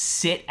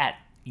set at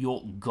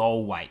your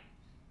goal weight.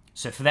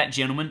 So for that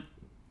gentleman,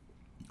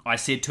 I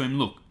said to him,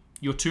 look,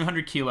 you're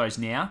 200 kilos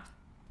now.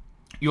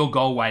 Your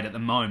goal weight at the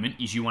moment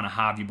is you want to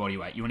halve your body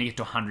weight. You want to get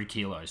to 100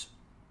 kilos.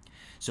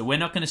 So we're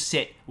going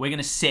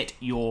to set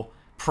your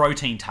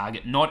protein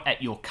target not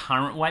at your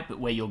current weight, but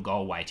where your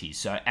goal weight is.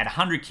 So at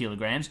 100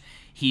 kilograms,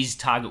 his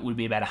target would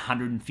be about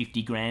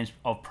 150 grams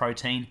of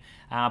protein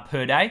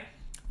per day.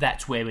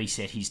 That's where we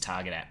set his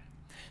target at.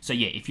 So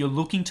yeah, if you're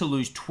looking to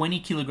lose 20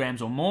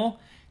 kilograms or more,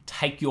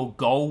 take your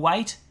goal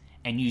weight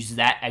and use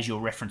that as your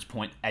reference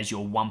point as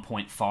your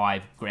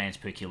 1.5 grams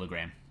per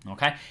kilogram.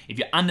 Okay? If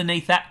you're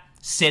underneath that,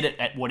 set it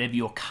at whatever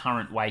your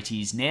current weight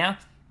is now.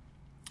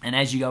 And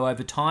as you go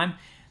over time,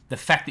 the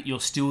fact that you're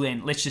still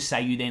then, let's just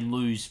say you then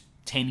lose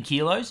 10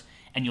 kilos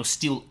and you're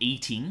still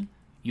eating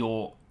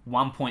your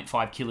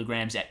 1.5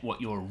 kilograms at what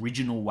your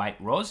original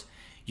weight was,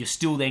 you're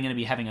still then going to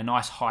be having a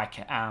nice high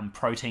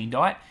protein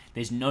diet.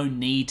 There's no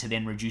need to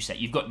then reduce that.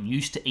 You've gotten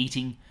used to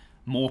eating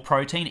more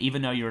protein,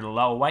 even though you're at a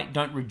lower weight.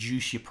 Don't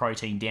reduce your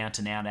protein down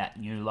to now that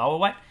new lower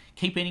weight.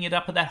 Keep eating it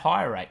up at that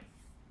higher rate.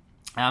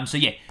 So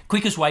yeah,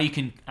 quickest way you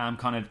can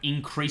kind of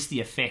increase the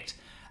effect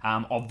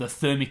of the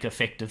thermic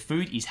effect of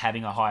food is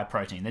having a higher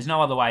protein. There's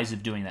no other ways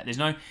of doing that. There's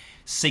no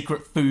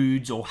secret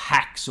foods or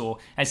hacks or,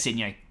 as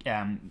I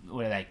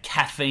said,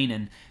 caffeine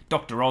and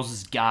Dr.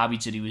 Oz's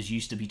garbage that he was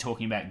used to be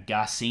talking about,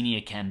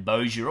 Garcinia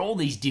cambogia, all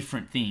these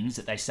different things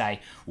that they say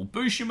will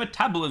boost your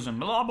metabolism,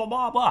 blah, blah,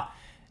 blah, blah.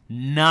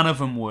 None of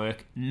them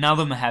work. None of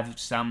them have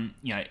some,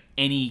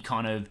 any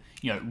kind of,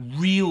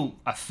 real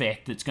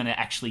effect that's going to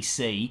actually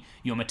see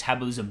your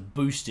metabolism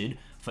boosted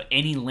for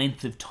any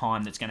length of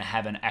time that's going to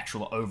have an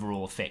actual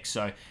overall effect.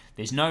 So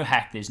there's no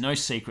hack, there's no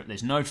secret,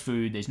 there's no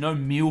food, there's no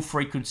meal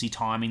frequency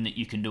timing that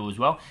you can do as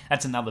well.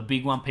 That's another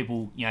big one.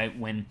 People,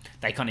 when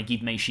they kind of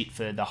give me shit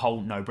for the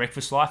whole no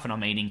breakfast life and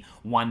I'm eating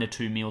 1 to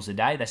 2 meals a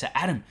day, they say,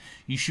 Adam,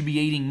 you should be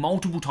eating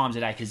multiple times a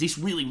day because this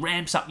really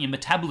ramps up your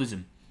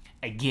metabolism.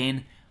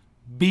 Again,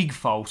 big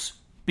false,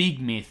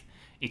 big myth.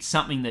 It's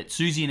something that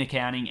Susie in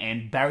accounting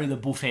and Barry the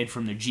Buffhead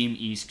from the gym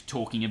is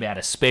talking about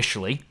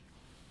especially.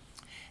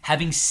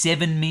 Having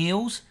 7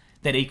 meals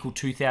that equal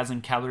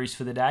 2,000 calories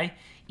for the day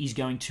is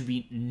going to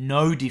be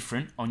no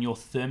different on your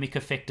thermic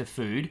effect of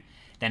food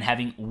than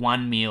having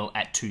 1 meal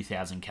at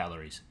 2,000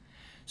 calories.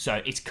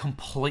 So it's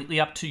completely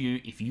up to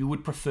you if you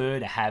would prefer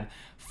to have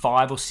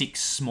 5 or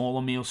 6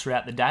 smaller meals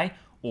throughout the day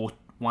or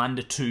 1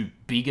 to 2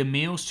 bigger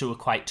meals to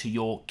equate to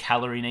your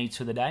calorie needs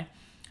for the day.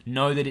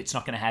 Know that it's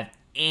not going to have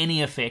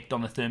any effect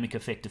on the thermic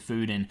effect of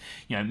food, and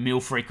meal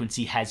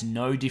frequency has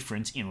no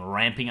difference in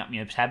ramping up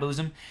your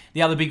metabolism.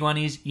 The other big one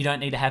is you don't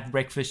need to have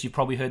breakfast. You've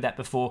probably heard that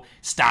before.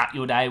 Start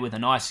your day with a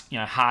nice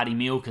hearty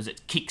meal because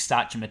it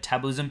kickstarts your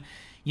metabolism.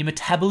 Your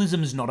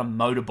metabolism is not a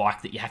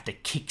motorbike that you have to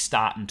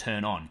kickstart and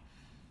turn on.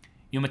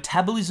 Your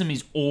metabolism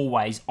is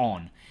always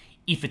on.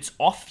 If it's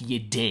off, you're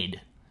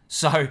dead.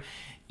 So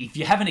if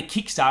you're having a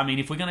kickstart,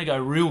 if we're going to go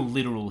real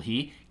literal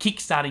here,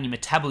 kickstarting your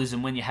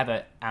metabolism when you have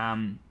a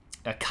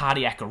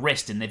cardiac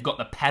arrest and they've got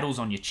the paddles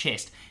on your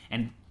chest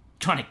and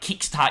trying to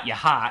kickstart your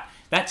heart,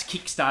 that's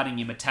kickstarting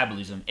your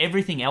metabolism.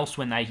 Everything else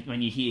when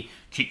you hear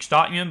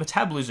kickstart your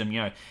metabolism,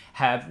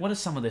 have, what are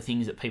some of the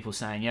things that people are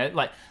saying,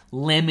 like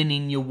lemon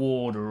in your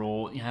water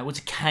or, what's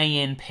a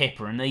cayenne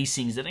pepper and these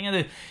things that,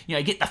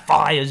 get the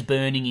fires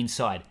burning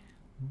inside.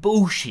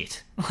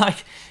 Bullshit.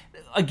 Like,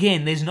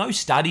 again, there's no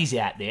studies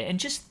out there, and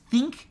just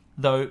think,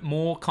 though,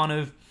 more kind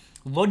of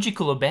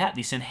logical about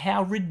this and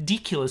how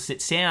ridiculous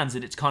it sounds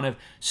that it's kind of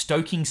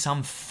stoking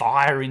some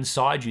fire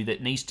inside you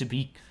that needs to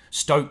be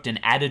stoked and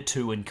added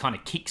to and kind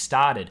of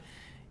kick-started.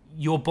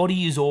 Your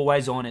body is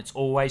always on, it's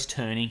always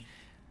turning.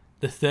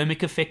 The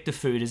thermic effect of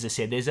food, as I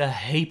said, there's a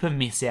heap of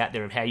myths out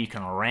there of how you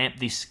can ramp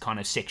this kind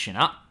of section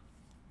up.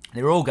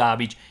 They're all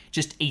garbage.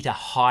 Just eat a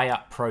higher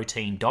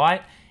protein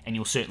diet and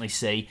you'll certainly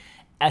see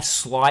a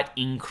slight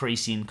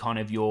increase in kind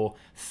of your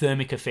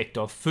thermic effect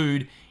of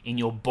food in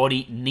your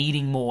body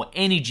needing more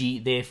energy,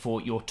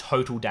 therefore your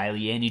total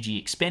daily energy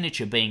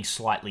expenditure being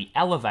slightly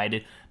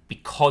elevated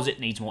because it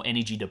needs more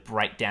energy to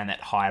break down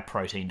that higher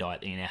protein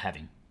diet that you're now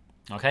having.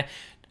 Okay?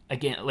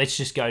 Again, let's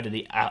just go to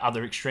the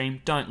other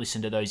extreme. Don't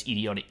listen to those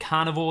idiotic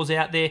carnivores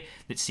out there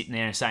that's sitting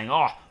there and saying,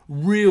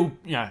 real,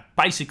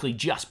 basically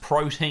just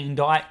protein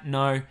diet.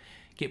 No,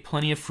 get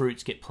plenty of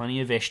fruits, get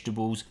plenty of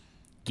vegetables,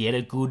 get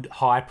a good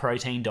high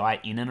protein diet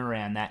in and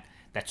around that.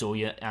 That's all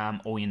you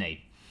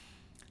need.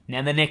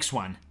 Now the next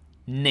one,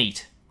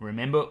 NEAT.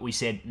 Remember we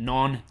said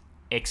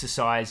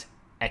non-exercise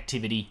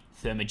activity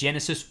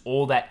thermogenesis,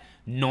 all that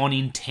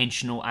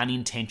non-intentional,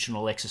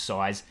 unintentional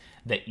exercise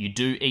that you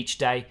do each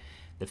day.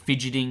 The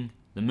fidgeting,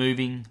 the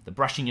moving, the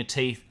brushing your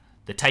teeth,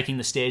 the taking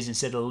the stairs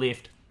instead of the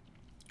lift,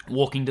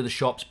 walking to the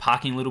shops,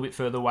 parking a little bit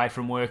further away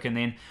from work and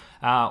then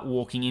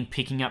walking in,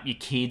 picking up your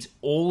kids,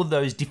 all of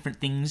those different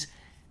things.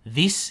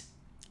 This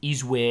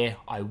is where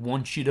I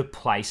want you to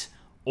place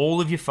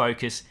all of your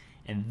focus,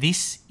 and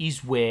this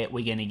is where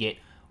we're going to get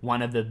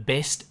one of the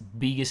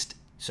biggest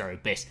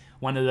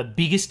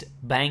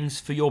bangs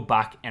for your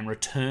buck and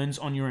returns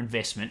on your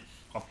investment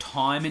of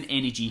time and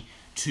energy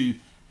to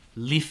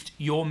lift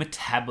your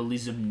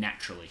metabolism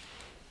naturally.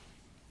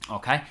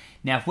 Okay?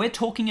 Now, if we're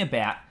talking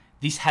about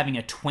this having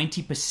a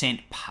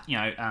 20%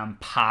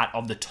 part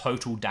of the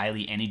total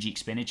daily energy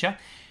expenditure,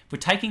 if we're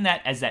taking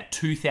that as that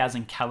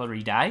 2,000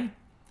 calorie day,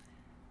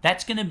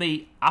 that's going to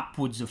be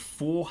upwards of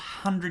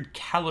 400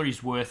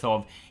 calories worth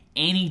of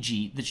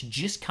energy that's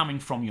just coming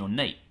from your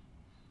NEAT.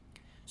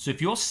 So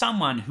if you're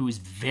someone who is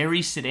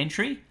very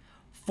sedentary,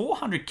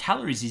 400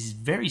 calories is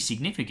very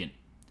significant.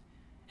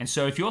 And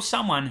so if you're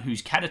someone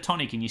who's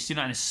catatonic and you sit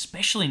on,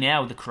 especially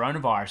now with the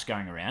coronavirus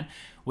going around,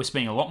 we're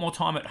spending a lot more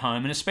time at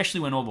home, and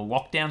especially when all the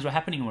lockdowns were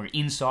happening and we're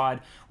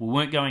inside, we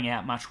weren't going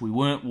out much, we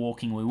weren't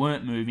walking, we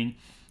weren't moving.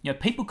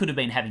 People could have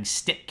been having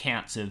step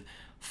counts of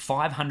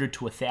 500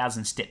 to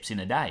 1,000 steps in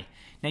a day.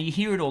 Now you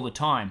hear it all the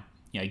time,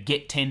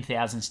 get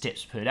 10,000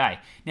 steps per day.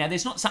 Now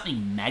there's not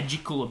something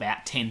magical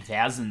about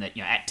 10,000 that,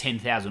 at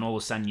 10,000 all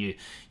of a sudden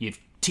you've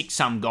ticked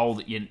some goal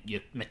that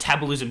your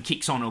metabolism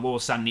kicks on and all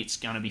of a sudden it's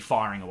going to be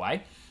firing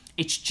away.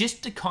 It's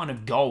just a kind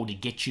of goal to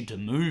get you to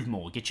move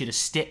more, get you to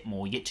step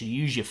more, get to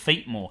use your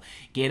feet more,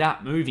 get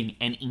up moving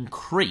and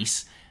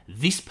increase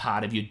this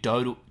part of your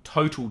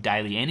total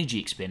daily energy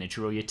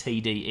expenditure, or your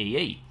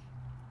TDEE.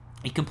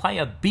 It can play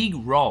a big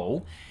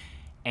role,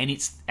 and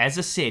it's, as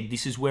I said,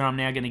 this is where I'm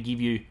now going to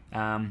give you,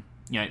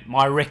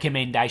 my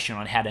recommendation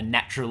on how to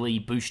naturally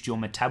boost your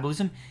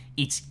metabolism.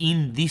 It's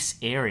in this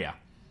area.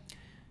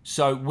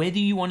 So whether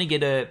you want to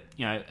get a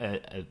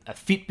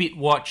Fitbit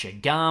watch, a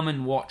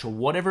Garmin watch, or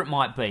whatever it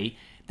might be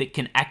that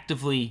can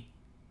actively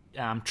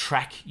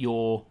track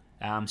your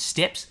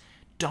steps,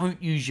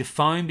 don't use your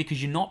phone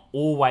because you're not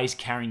always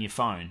carrying your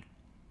phone.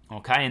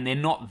 okay? And they're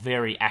not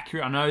very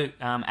accurate. I know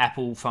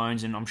Apple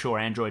phones, and I'm sure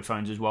Android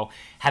phones as well,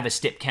 have a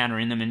step counter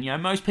in them,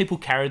 and most people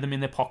carry them in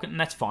their pocket, and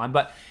that's fine.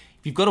 But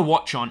if you've got a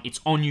watch on, it's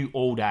on you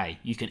all day.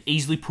 You can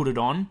easily put it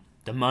on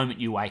the moment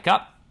you wake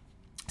up.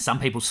 Some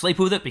people sleep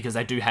with it because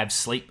they do have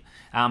sleep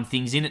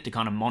things in it to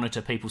kind of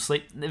monitor people's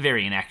sleep. They're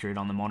very inaccurate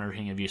on the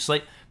monitoring of your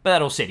sleep. But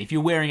that all said, if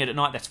you're wearing it at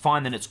night, that's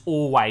fine, then it's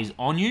always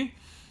on you.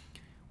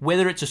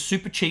 Whether it's a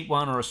super cheap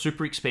one or a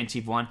super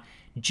expensive one,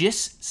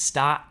 just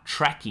start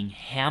tracking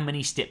how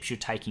many steps you're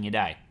taking a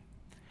day.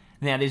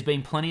 Now, there's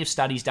been plenty of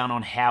studies done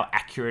on how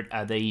accurate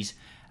are these,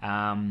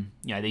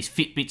 these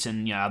Fitbits,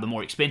 and the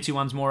more expensive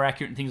ones more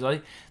accurate and things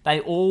like that. They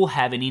all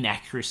have an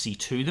inaccuracy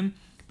to them.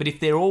 But if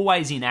they're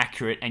always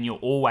inaccurate and you're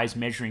always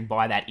measuring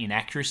by that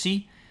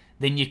inaccuracy,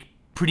 then you're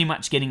pretty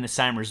much getting the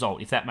same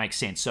result, if that makes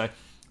sense. So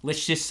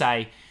let's just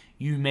say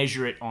you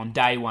measure it on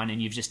day one and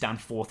you've just done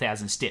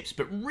 4,000 steps,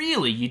 but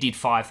really you did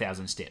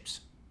 5,000 steps.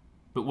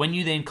 But when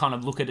you then kind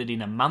of look at it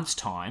in a month's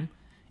time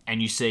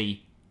and you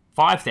see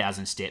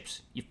 5,000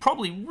 steps, you've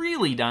probably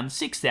really done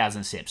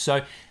 6,000 steps.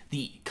 So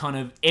the kind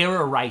of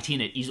error rate in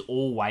it is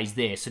always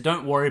there. So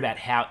don't worry about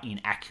how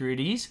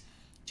inaccurate it is.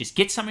 Just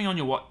get something on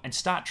your watch and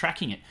start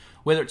tracking it.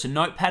 Whether it's a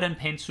notepad and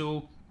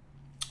pencil,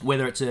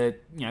 whether it's a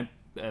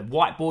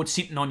whiteboard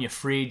sitting on your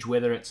fridge,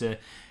 whether it's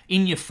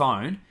in your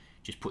phone,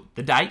 just put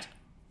the date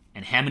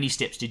and how many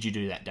steps did you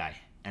do that day.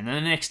 And then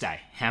the next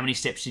day, how many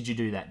steps did you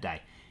do that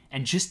day?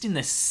 And just in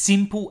the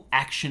simple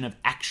action of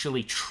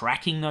actually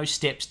tracking those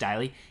steps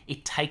daily,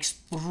 it takes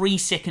 3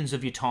 seconds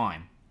of your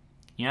time.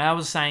 I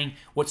was saying,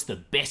 what's the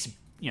best,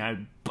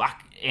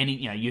 buck,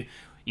 if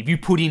you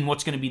put in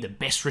what's going to be the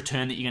best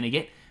return that you're going to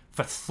get,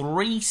 for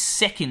 3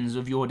 seconds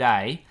of your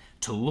day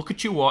to look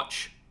at your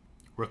watch,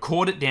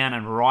 record it down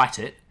and write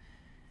it,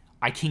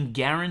 I can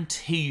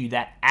guarantee you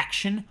that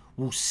action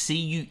will see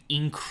you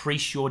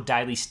increase your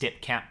daily step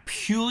count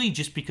purely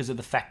just because of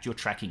the fact you're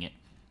tracking it.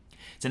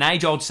 It's an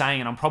age-old saying,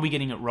 and I'm probably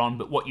getting it wrong,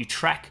 but what you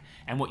track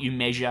and what you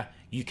measure,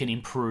 you can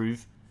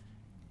improve,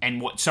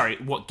 and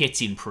what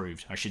gets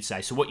improved, I should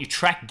say. So what you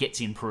track gets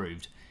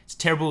improved. It's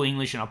terrible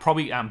English, and I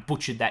probably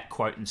butchered that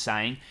quote and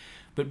saying,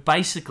 but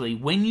basically,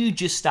 when you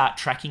just start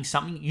tracking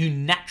something, you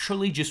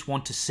naturally just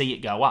want to see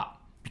it go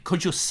up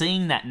because you're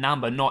seeing that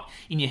number, not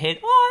in your head,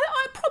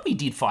 I probably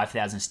did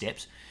 5,000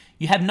 steps.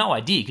 You have no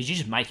idea because you're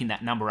just making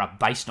that number up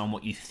based on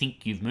what you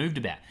think you've moved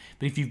about.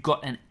 But if you've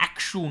got an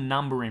actual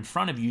number in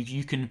front of you,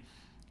 you can,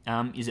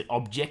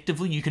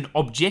 you can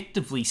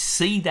objectively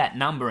see that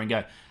number and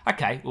go,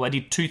 okay, well, I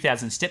did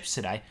 2,000 steps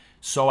today,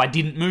 so I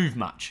didn't move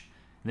much.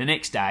 The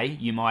next day,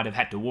 you might have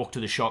had to walk to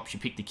the shops, you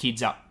picked the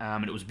kids up,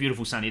 and it was a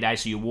beautiful sunny day,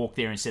 so you walk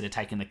there instead of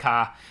taking the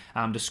car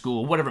to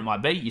school, whatever it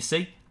might be. You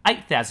see,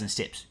 8,000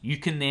 steps. You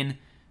can then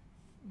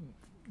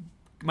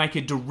make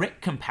a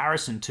direct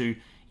comparison to,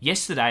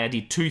 yesterday I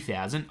did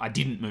 2,000, I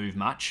didn't move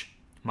much,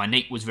 my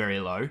NEAT was very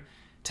low.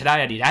 Today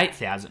I did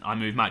 8,000, I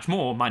moved much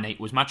more, my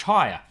NEAT was much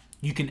higher.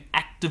 You can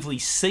actively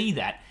see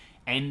that,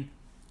 and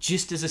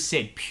just as I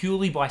said,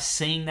 purely by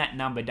seeing that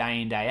number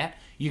day in, day out,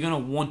 you're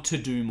going to want to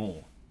do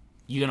more.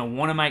 You're going to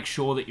want to make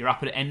sure that you're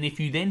up at it. And if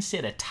you then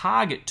set a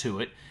target to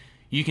it,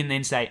 you can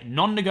then say,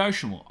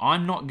 non-negotiable.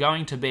 I'm not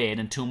going to bed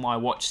until my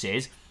watch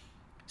says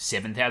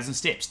 7,000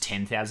 steps,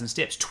 10,000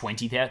 steps,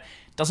 20,000.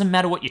 Doesn't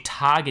matter what your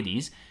target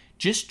is.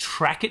 Just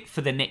track it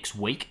for the next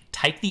week.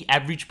 Take the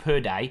average per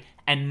day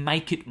and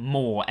make it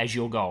more as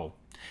your goal.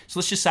 So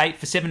let's just say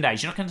for 7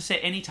 days, you're not going to set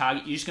any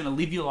target. You're just going to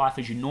live your life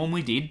as you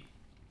normally did.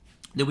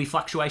 There'll be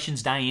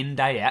fluctuations day in,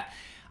 day out.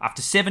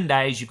 After 7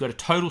 days, you've got a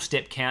total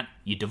step count.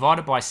 You divide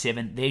it by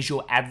 7. There's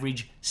your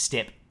average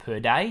step per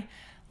day.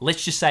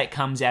 Let's just say it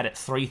comes out at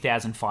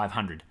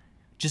 3,500.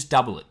 Just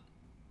double it.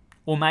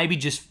 Or maybe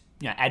just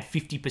add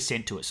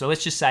 50% to it. So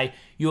let's just say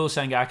you're also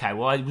going to go, okay,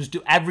 well, I was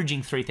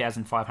averaging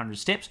 3,500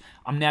 steps.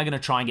 I'm now going to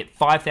try and get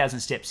 5,000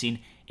 steps in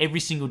every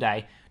single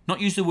day. Not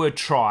use the word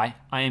try.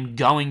 I am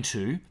going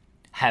to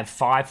have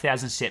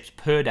 5,000 steps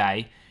per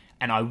day,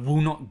 and I will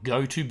not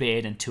go to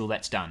bed until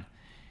that's done.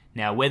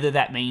 Now, whether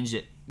that means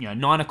that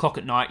 9 o'clock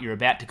at night, you're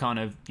about to kind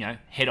of,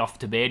 head off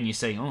to bed and you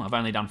see, I've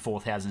only done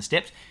 4,000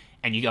 steps,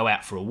 and you go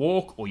out for a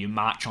walk or you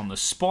march on the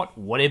spot,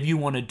 whatever you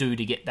want to do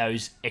to get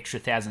those extra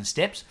 1,000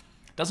 steps.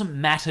 It doesn't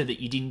matter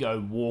that you didn't go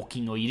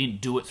walking or you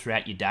didn't do it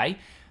throughout your day.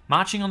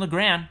 Marching on the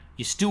ground,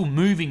 you're still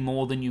moving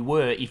more than you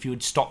were if you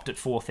had stopped at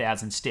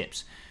 4,000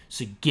 steps.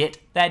 So get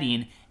that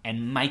in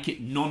and make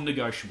it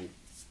non-negotiable.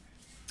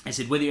 I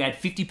said, whether you add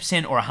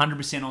 50% or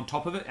 100% on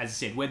top of it, as I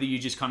said, whether you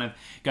just kind of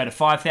go to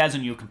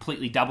 5,000, you'll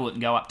completely double it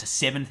and go up to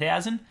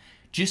 7,000,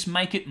 just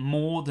make it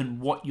more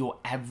than what your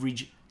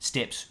average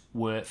steps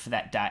were for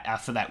that day,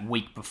 for that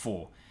week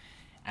before.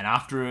 And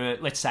after,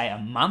 let's say, a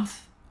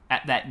month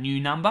at that new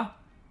number,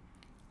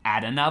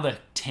 add another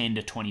 10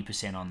 to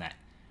 20% on that.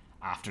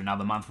 After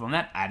another month on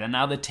that, add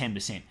another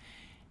 10%.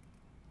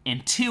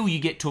 Until you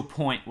get to a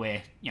point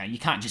where, you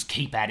can't just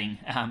keep adding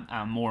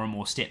more and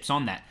more steps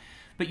on that.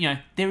 But,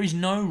 there is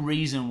no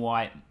reason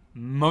why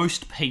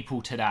most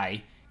people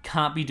today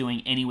can't be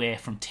doing anywhere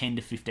from 10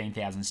 to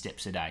 15,000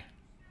 steps a day.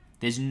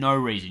 There's no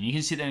reason. You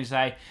can sit there and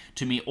say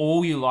to me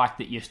all you like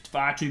that you're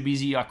far too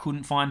busy, I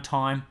couldn't find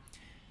time.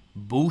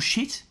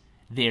 Bullshit.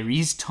 There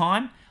is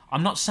time.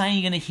 I'm not saying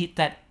you're going to hit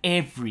that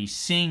every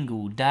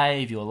single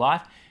day of your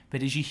life,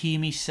 but as you hear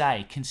me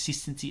say,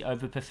 consistency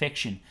over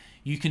perfection.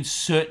 You can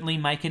certainly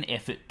make an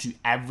effort to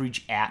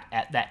average out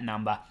at that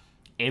number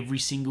every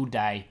single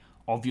day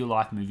of your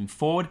life moving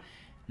forward.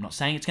 I'm not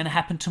saying it's going to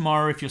happen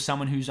tomorrow if you're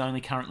someone who's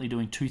only currently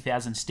doing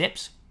 2,000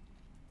 steps,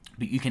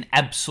 but you can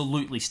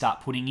absolutely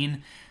start putting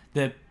in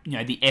the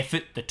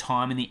effort, the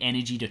time, and the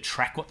energy to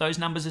track what those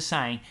numbers are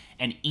saying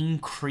and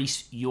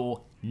increase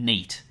your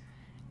NEAT.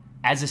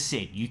 As I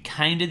said, you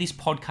came to this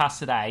podcast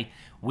today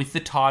with the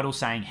title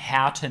saying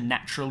how to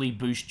naturally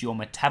boost your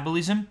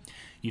metabolism.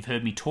 You've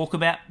heard me talk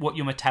about what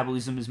your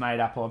metabolism is made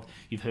up of.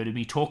 You've heard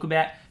me talk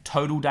about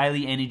total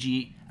daily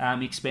energy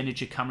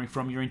expenditure coming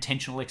from your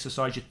intentional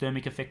exercise, your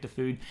thermic effect of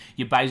food,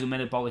 your basal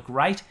metabolic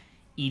rate.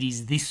 It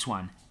is this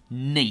one,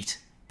 NEAT.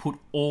 Put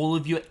all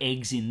of your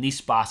eggs in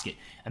this basket.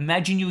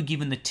 Imagine you were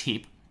given the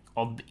tip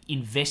of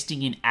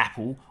investing in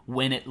Apple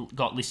when it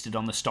got listed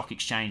on the stock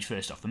exchange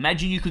first off.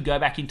 Imagine you could go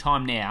back in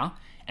time now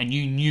and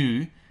you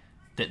knew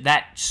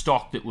that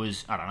stock that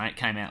was, I don't know, it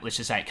came out, let's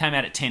just say it came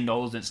out at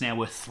 $10 and it's now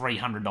worth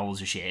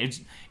 $300 a share.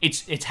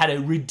 It's had a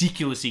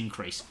ridiculous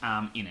increase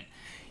in it.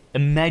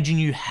 Imagine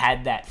you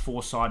had that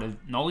foresight of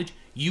knowledge.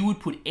 You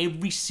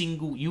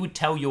would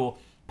tell your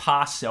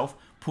past self,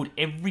 put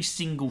every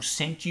single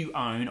cent you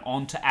own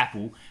onto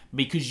Apple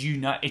because you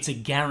know it's a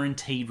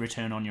guaranteed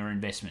return on your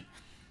investment.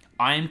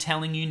 I am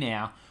telling you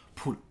now,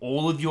 put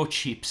all of your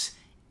chips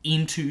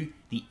into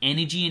the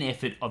energy and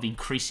effort of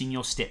increasing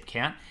your step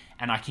count,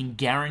 and I can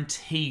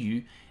guarantee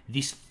you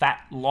this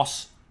fat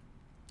loss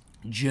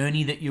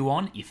journey that you're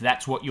on, if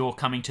that's what you're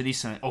coming to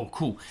this, oh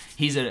cool,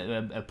 here's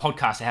a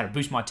podcast on how to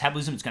boost my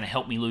metabolism, it's going to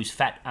help me lose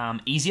fat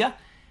easier.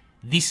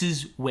 This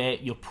is where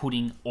you're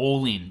putting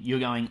all in. You're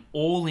going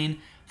all in.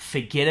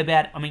 Forget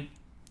about,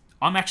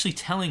 I'm actually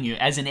telling you,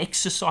 as an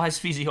exercise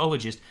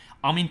physiologist,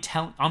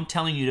 I'm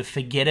telling you to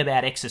forget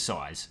about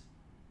exercise,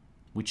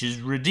 which is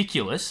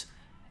ridiculous.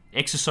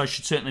 Exercise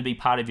should certainly be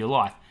part of your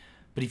life.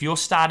 But if you're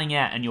starting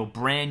out and you're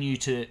brand new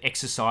to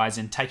exercise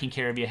and taking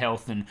care of your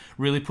health and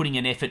really putting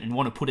an effort and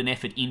want to put an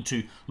effort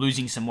into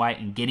losing some weight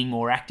and getting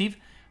more active,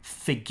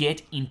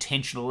 forget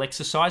intentional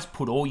exercise.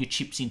 Put all your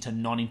chips into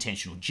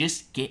non-intentional.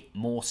 Just get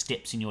more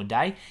steps in your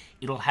day.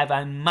 It'll have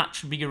a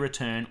much bigger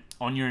return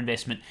on your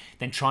investment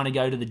than trying to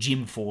go to the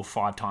gym 4 or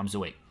 5 times a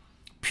week.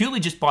 Purely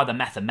just by the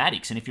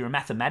mathematics. And if you're a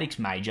mathematics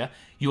major,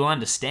 you'll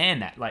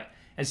understand that. Like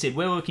as I said,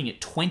 we're looking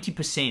at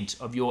 20%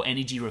 of your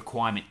energy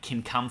requirement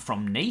can come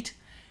from NEAT,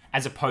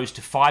 as opposed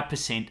to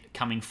 5%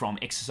 coming from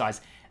exercise.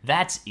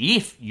 That's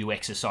if you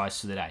exercise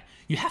for the day.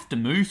 You have to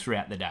move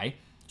throughout the day,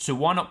 so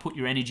why not put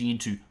your energy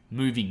into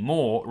moving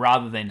more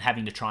rather than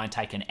having to try and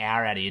take an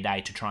hour out of your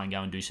day to try and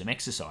go and do some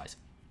exercise?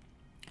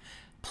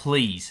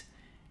 Please,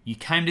 you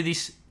came to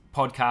this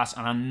podcast,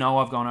 and I know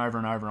I've gone over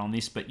and over on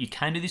this, but you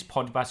came to this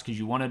podcast because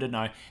you wanted to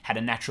know how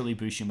to naturally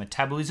boost your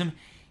metabolism.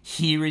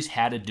 Here is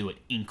how to do it.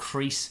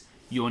 Increase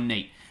your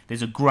NEAT.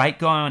 There's a great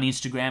guy on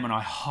Instagram, and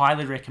I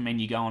highly recommend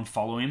you go and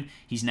follow him.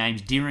 His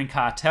name's Diran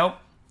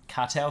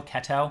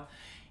Kartel.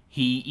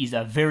 He is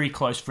a very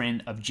close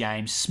friend of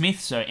James Smith.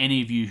 So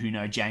any of you who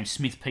know James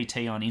Smith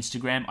PT on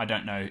Instagram, I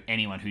don't know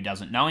anyone who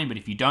doesn't know him, but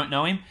if you don't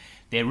know him,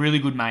 they're really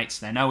good mates.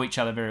 They know each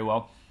other very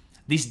well.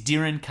 This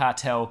Diran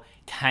Kartel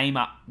came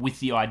up with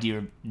the idea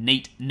of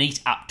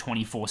NEAT up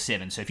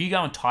 24/7. So if you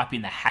go and type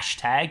in the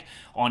hashtag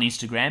on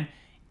Instagram,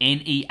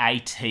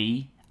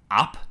 NEAT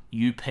up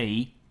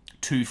UP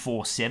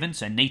 247,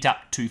 so NEAT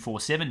up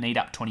 247, NEAT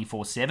up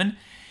 24/7.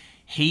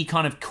 He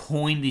kind of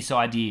coined this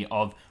idea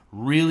of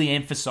really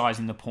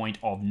emphasizing the point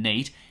of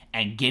NEAT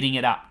and getting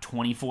it up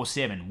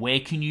 24/7. Where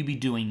can you be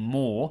doing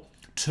more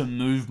to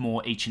move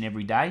more each and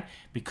every day?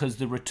 Because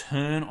the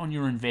return on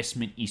your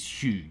investment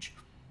is huge.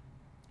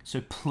 So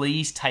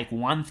please take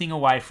one thing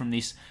away from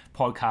this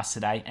podcast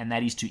today, and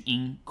that is to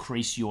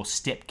increase your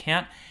step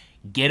count.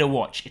 Get a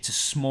watch. It's a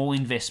small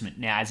investment.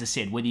 Now, as I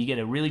said, whether you get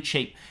a really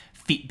cheap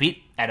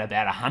Fitbit at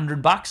about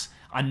 $100,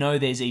 I know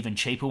there's even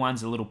cheaper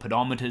ones, the little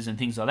pedometers and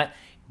things like that.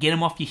 Get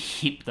them off your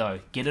hip though.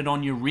 Get it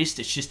on your wrist.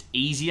 It's just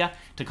easier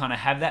to kind of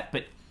have that.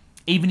 But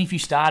even if you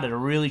start at a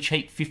really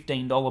cheap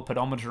 $15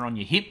 pedometer on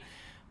your hip,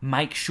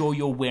 make sure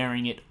you're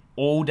wearing it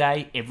all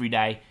day, every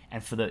day,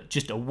 and for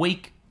just a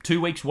week, 2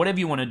 weeks, whatever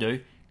you want to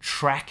do,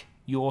 track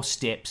your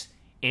steps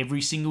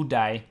every single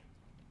day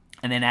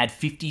and then add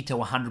 50 to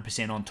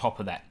 100% on top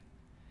of that.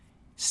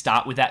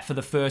 Start with that for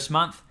the first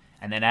month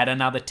and then add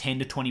another 10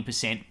 to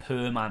 20%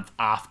 per month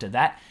after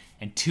that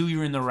until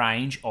you're in the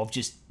range of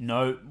just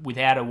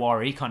without a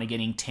worry, kind of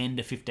getting 10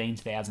 to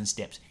 15,000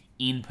 steps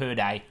in per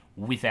day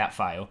without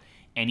fail,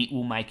 and it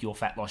will make your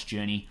fat loss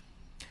journey,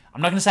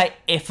 I'm not going to say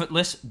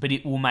effortless, but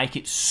it will make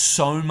it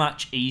so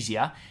much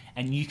easier.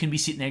 And you can be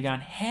sitting there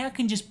going, how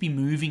can just be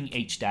moving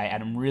each day,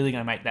 Adam, really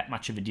going to make that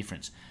much of a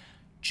difference?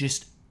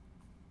 Just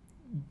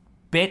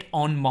bet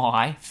on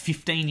my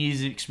 15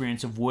 years of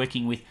experience of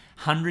working with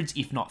hundreds,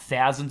 if not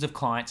thousands of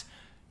clients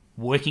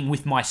working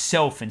with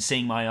myself and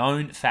seeing my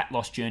own fat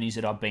loss journeys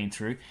that I've been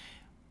through,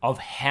 of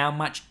how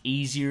much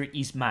easier it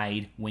is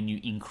made when you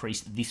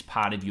increase this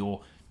part of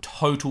your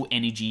total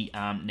energy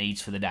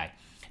needs for the day.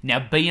 Now,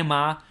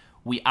 BMR,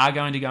 we are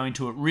going to go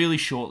into it really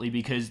shortly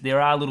because there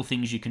are little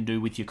things you can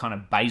do with your kind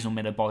of basal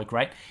metabolic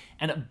rate,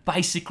 and it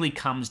basically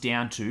comes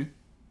down to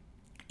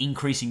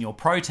increasing your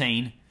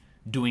protein,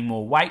 doing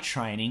more weight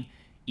training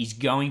is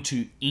going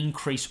to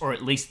increase, or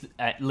at least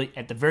at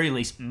the very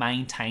least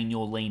maintain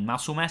your lean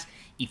muscle mass.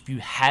 If you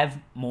have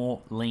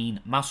more lean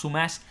muscle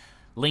mass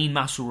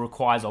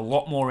requires a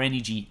lot more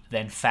energy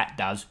than fat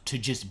does to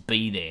just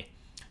be there.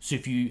 So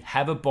if you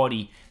have a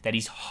body that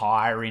is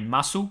higher in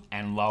muscle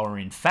and lower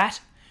in fat,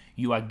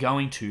 you are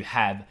going to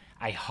have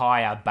a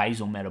higher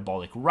basal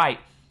metabolic rate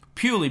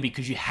purely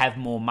because you have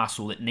more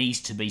muscle that needs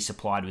to be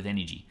supplied with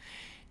energy.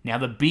 Now,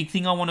 the big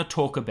thing I want to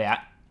talk about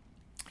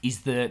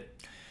is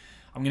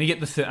I'm going to get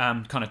the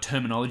kind of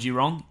terminology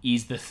wrong,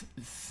 is the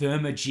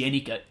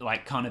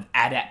thermogenic kind of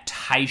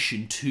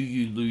adaptation to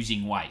you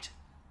losing weight.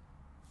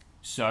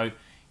 So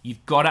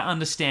you've got to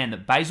understand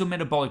that basal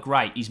metabolic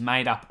rate is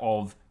made up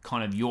of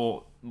kind of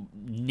your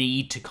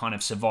need to kind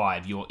of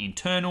survive, your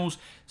internals,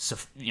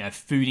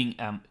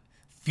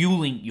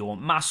 fueling your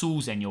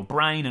muscles and your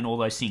brain and all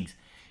those things.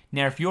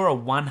 Now, if you're a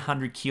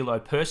 100 kilo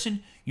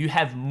person, you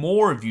have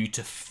more of you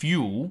to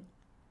fuel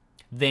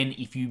than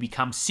if you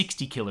become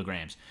 60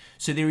 kilograms.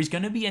 So there is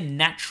going to be a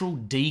natural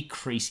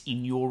decrease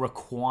in your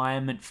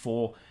requirement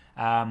for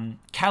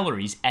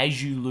calories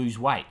as you lose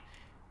weight.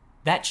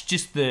 That's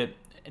just the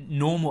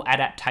normal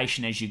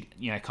adaptation as you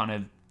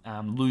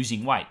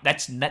losing weight.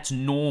 That's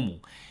normal.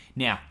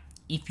 Now,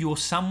 if you're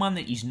someone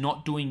that is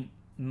not doing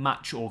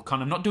much or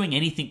kind of not doing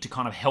anything to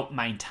kind of help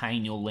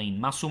maintain your lean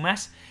muscle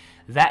mass,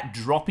 that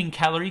drop in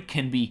calorie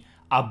can be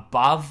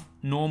above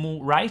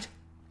normal rate.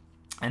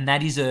 And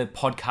that is a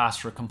podcast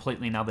for a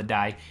completely another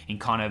day in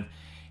kind of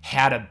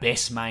how to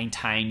best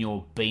maintain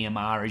your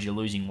BMR as you're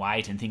losing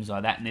weight and things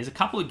like that. And there's a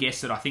couple of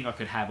guests that I think I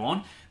could have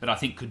on that I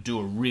think could do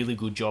a really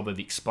good job of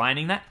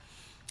explaining that.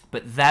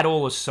 But that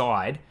all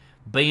aside,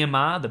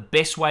 BMR, the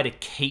best way to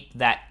keep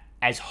that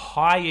as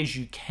high as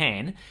you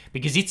can,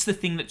 because it's the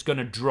thing that's going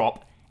to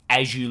drop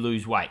as you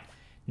lose weight.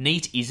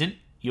 NEAT isn't.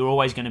 You're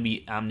always going to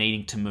be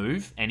needing to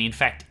move. And in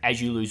fact,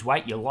 as you lose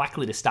weight, you're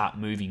likely to start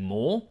moving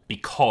more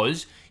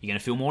because you're going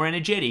to feel more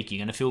energetic. You're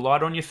going to feel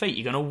lighter on your feet.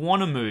 You're going to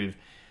want to move.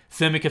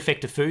 Thermic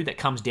effect of food, that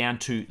comes down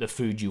to the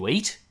food you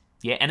eat.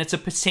 Yeah, and it's a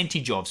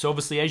percentage of. So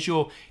obviously, as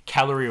your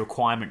calorie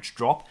requirements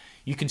drop,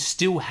 you can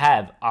still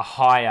have a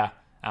higher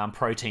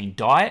protein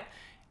diet,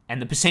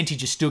 and the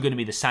percentage is still going to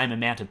be the same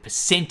amount of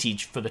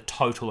percentage for the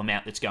total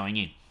amount that's going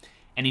in.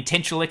 And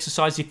intentional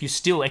exercise, if you're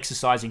still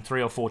exercising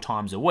 3 or 4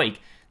 times a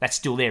week, that's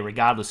still there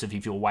regardless of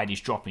if your weight is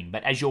dropping.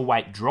 But as your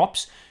weight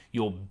drops,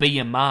 your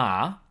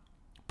BMR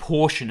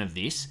portion of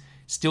this,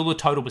 still the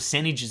total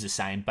percentage is the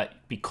same, but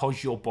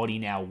because your body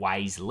now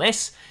weighs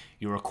less,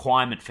 your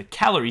requirement for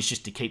calories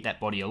just to keep that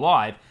body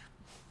alive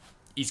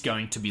is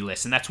going to be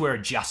less. And that's where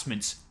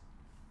adjustments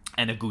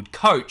and a good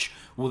coach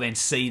will then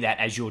see that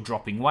as you're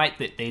dropping weight,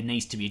 that there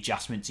needs to be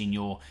adjustments in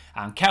your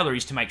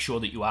calories to make sure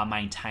that you are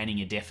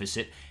maintaining a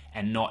deficit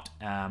and not,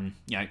 kind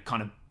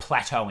of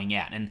plateauing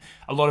out. And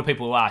a lot of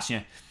people will ask,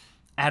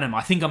 Adam,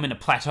 I think I'm in a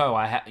plateau.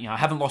 I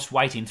haven't lost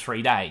weight in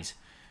 3 days.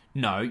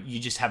 No,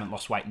 you just haven't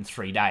lost weight in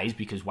 3 days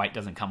because weight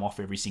doesn't come off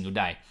every single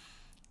day.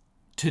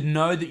 To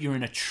know that you're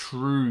in a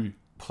true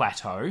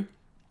plateau,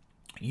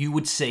 you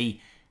would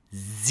see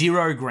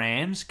 0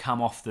 grams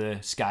come off the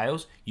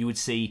scales. You would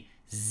see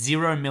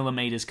 0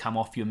 millimeters come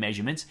off your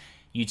measurements.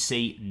 You'd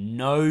see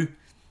no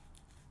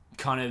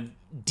kind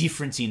of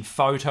difference in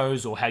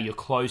photos or how your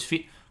clothes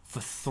fit for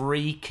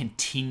 3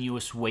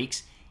 continuous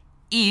weeks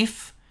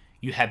if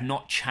you have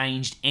not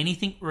changed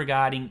anything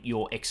regarding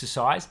your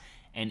exercise,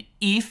 and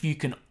if you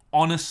can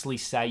honestly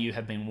say you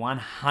have been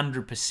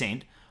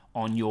 100%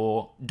 on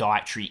your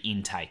dietary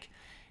intake.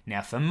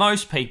 Now, for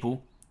most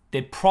people,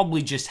 they've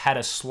probably just had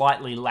a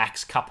slightly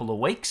lax couple of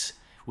weeks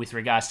with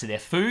regards to their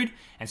food,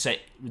 and so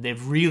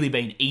they've really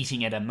been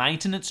eating at a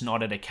maintenance,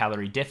 not at a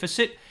calorie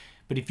deficit.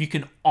 But if you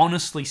can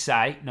honestly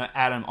say, no,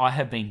 Adam, I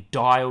have been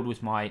dialed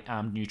with my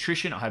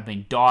nutrition, I have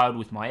been dialed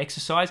with my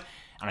exercise,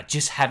 and I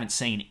just haven't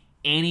seen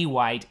any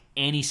weight,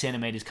 any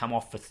centimeters come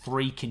off for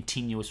 3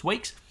 continuous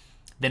weeks,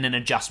 then an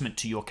adjustment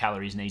to your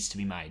calories needs to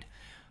be made.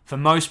 For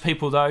most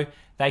people, though,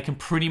 they can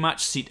pretty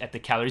much sit at the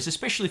calories,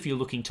 especially if you're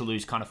looking to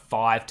lose kind of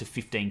 5 to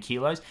 15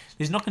 kilos.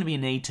 There's not going to be a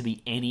need to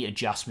be any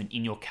adjustment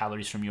in your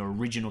calories from your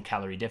original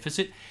calorie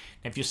deficit.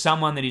 Now, if you're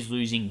someone that is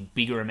losing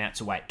bigger amounts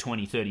of weight,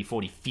 20, 30,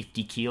 40,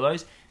 50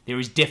 kilos, there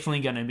is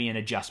definitely going to be an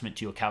adjustment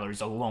to your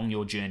calories along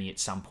your journey at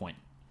some point.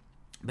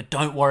 But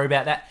don't worry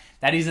about that.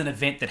 That is an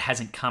event that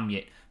hasn't come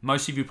yet.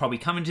 Most of you probably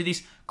come into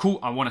this, cool,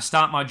 I want to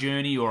start my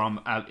journey, or I'm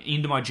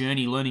into my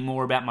journey, learning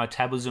more about my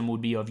metabolism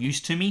would be of use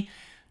to me.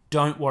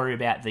 Don't worry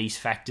about these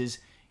factors.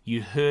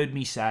 You heard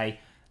me say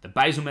the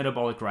basal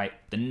metabolic rate,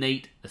 the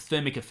NEAT, the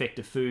thermic effect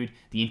of food,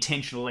 the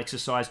intentional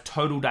exercise,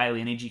 total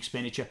daily energy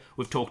expenditure.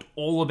 We've talked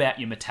all about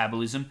your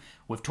metabolism.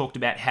 We've talked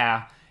about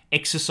how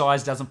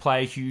Exercise doesn't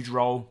play a huge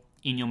role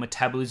in your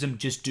metabolism.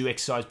 Just do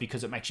exercise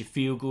because it makes you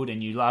feel good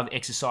and you love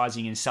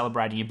exercising and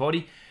celebrating your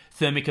body.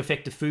 Thermic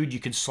effect of food you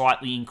can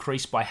slightly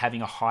increase by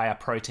having a higher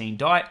protein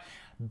diet.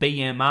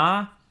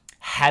 BMR,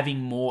 having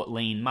more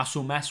lean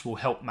muscle mass will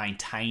help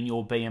maintain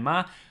your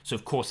BMR. So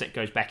of course that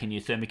goes back into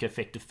your thermic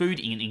effect of food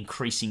in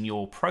increasing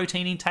your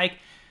protein intake.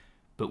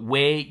 But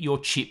where your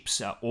chips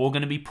are all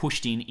going to be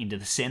pushed into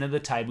the center of the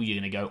table, you're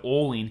going to go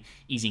all in,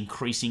 is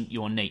increasing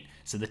your NEAT.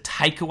 So the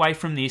takeaway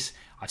from this,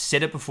 I've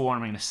said it before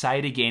and I'm going to say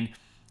it again,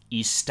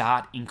 is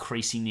start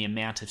increasing the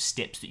amount of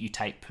steps that you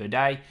take per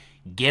day.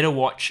 Get a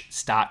watch,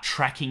 start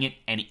tracking it,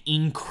 and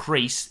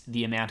increase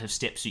the amount of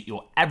steps that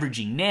you're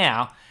averaging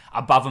now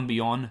above and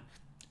beyond.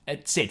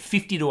 It said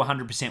 50 to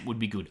 100% would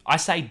be good. I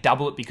say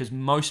double it because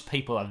most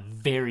people are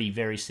very,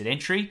 very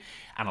sedentary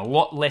and a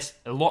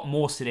lot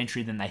more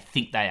sedentary than they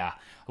think they are.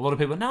 A lot of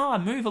people, no, I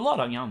move a lot.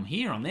 I'm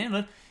here, I'm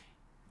there.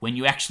 When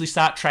you actually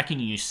start tracking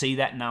and you see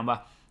that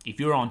number, if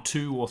you're on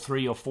 2 or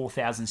 3 or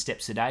 4,000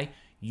 steps a day,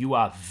 you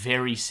are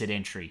very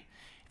sedentary.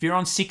 If you're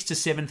on 6,000 to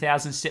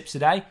 7,000 steps a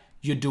day,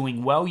 you're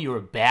doing well. You're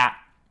about,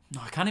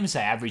 I can't even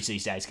say average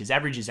these days because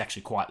average is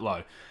actually quite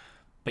low.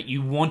 But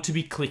you want to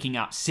be clicking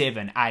up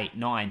 7, 8,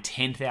 9,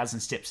 10,000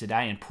 steps a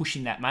day and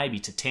pushing that maybe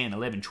to 10,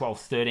 11, 12,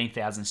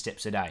 13,000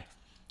 steps a day.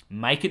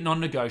 Make it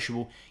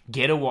non-negotiable.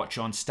 Get a watch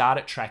on, start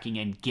at tracking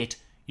and get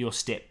your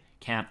step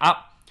count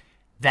up.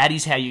 That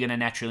is how you're going to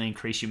naturally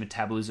increase your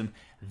metabolism.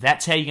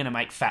 That's how you're going to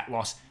make fat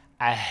loss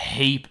a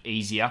heap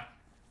easier.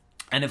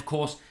 And of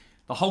course,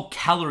 the whole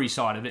calorie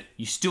side of it,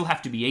 you still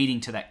have to be eating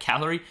to that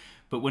calorie,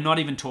 but we're not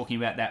even talking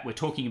about that. We're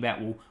talking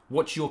about, well,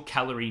 what's your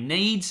calorie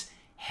needs?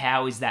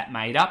 How is that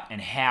made up?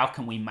 And how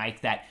can we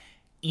make that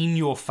in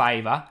your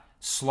favor,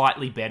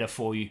 slightly better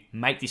for you?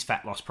 Make this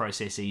fat loss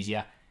process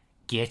easier.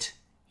 Get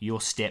your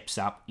steps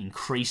up.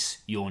 Increase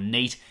your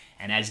NEAT.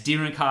 And as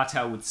Darren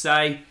Cartel would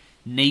say,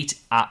 NEAT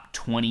up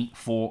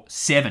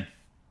 24/7.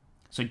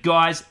 So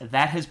guys,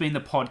 that has been the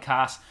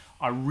podcast.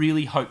 I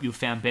really hope you've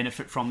found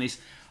benefit from this.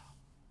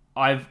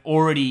 I've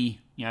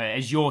already,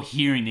 as you're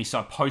hearing this,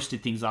 I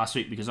posted things last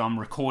week because I'm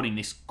recording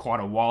this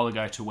quite a while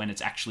ago to when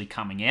it's actually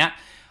coming out.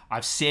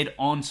 I've said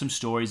on some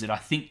stories that I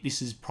think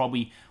this is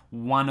probably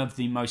one of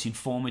the most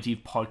informative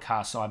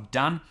podcasts I've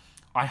done.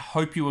 I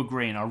hope you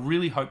agree, and I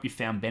really hope you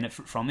found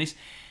benefit from this.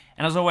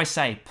 And as I always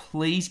say,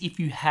 please, if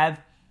you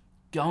have,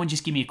 go and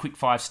just give me a quick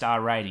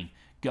 5-star rating.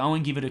 Go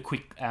and give it a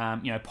quick,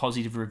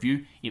 positive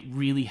review. It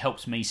really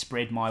helps me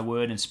spread my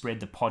word and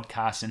spread the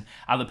podcast, and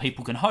other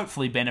people can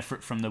hopefully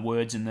benefit from the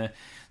words and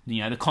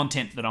the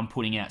content that I'm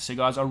putting out. So,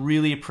 guys, I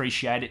really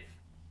appreciate it.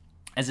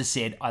 As I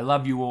said, I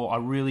love you all. I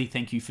really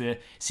thank you for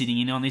sitting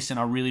in on this, and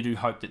I really do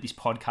hope that this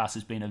podcast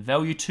has been of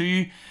value to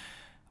you.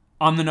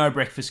 I'm the No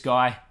Breakfast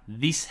Guy.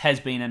 This has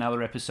been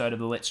another episode of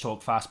the Let's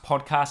Talk Fast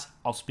podcast.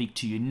 I'll speak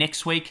to you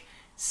next week.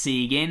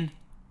 See you again.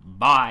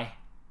 Bye.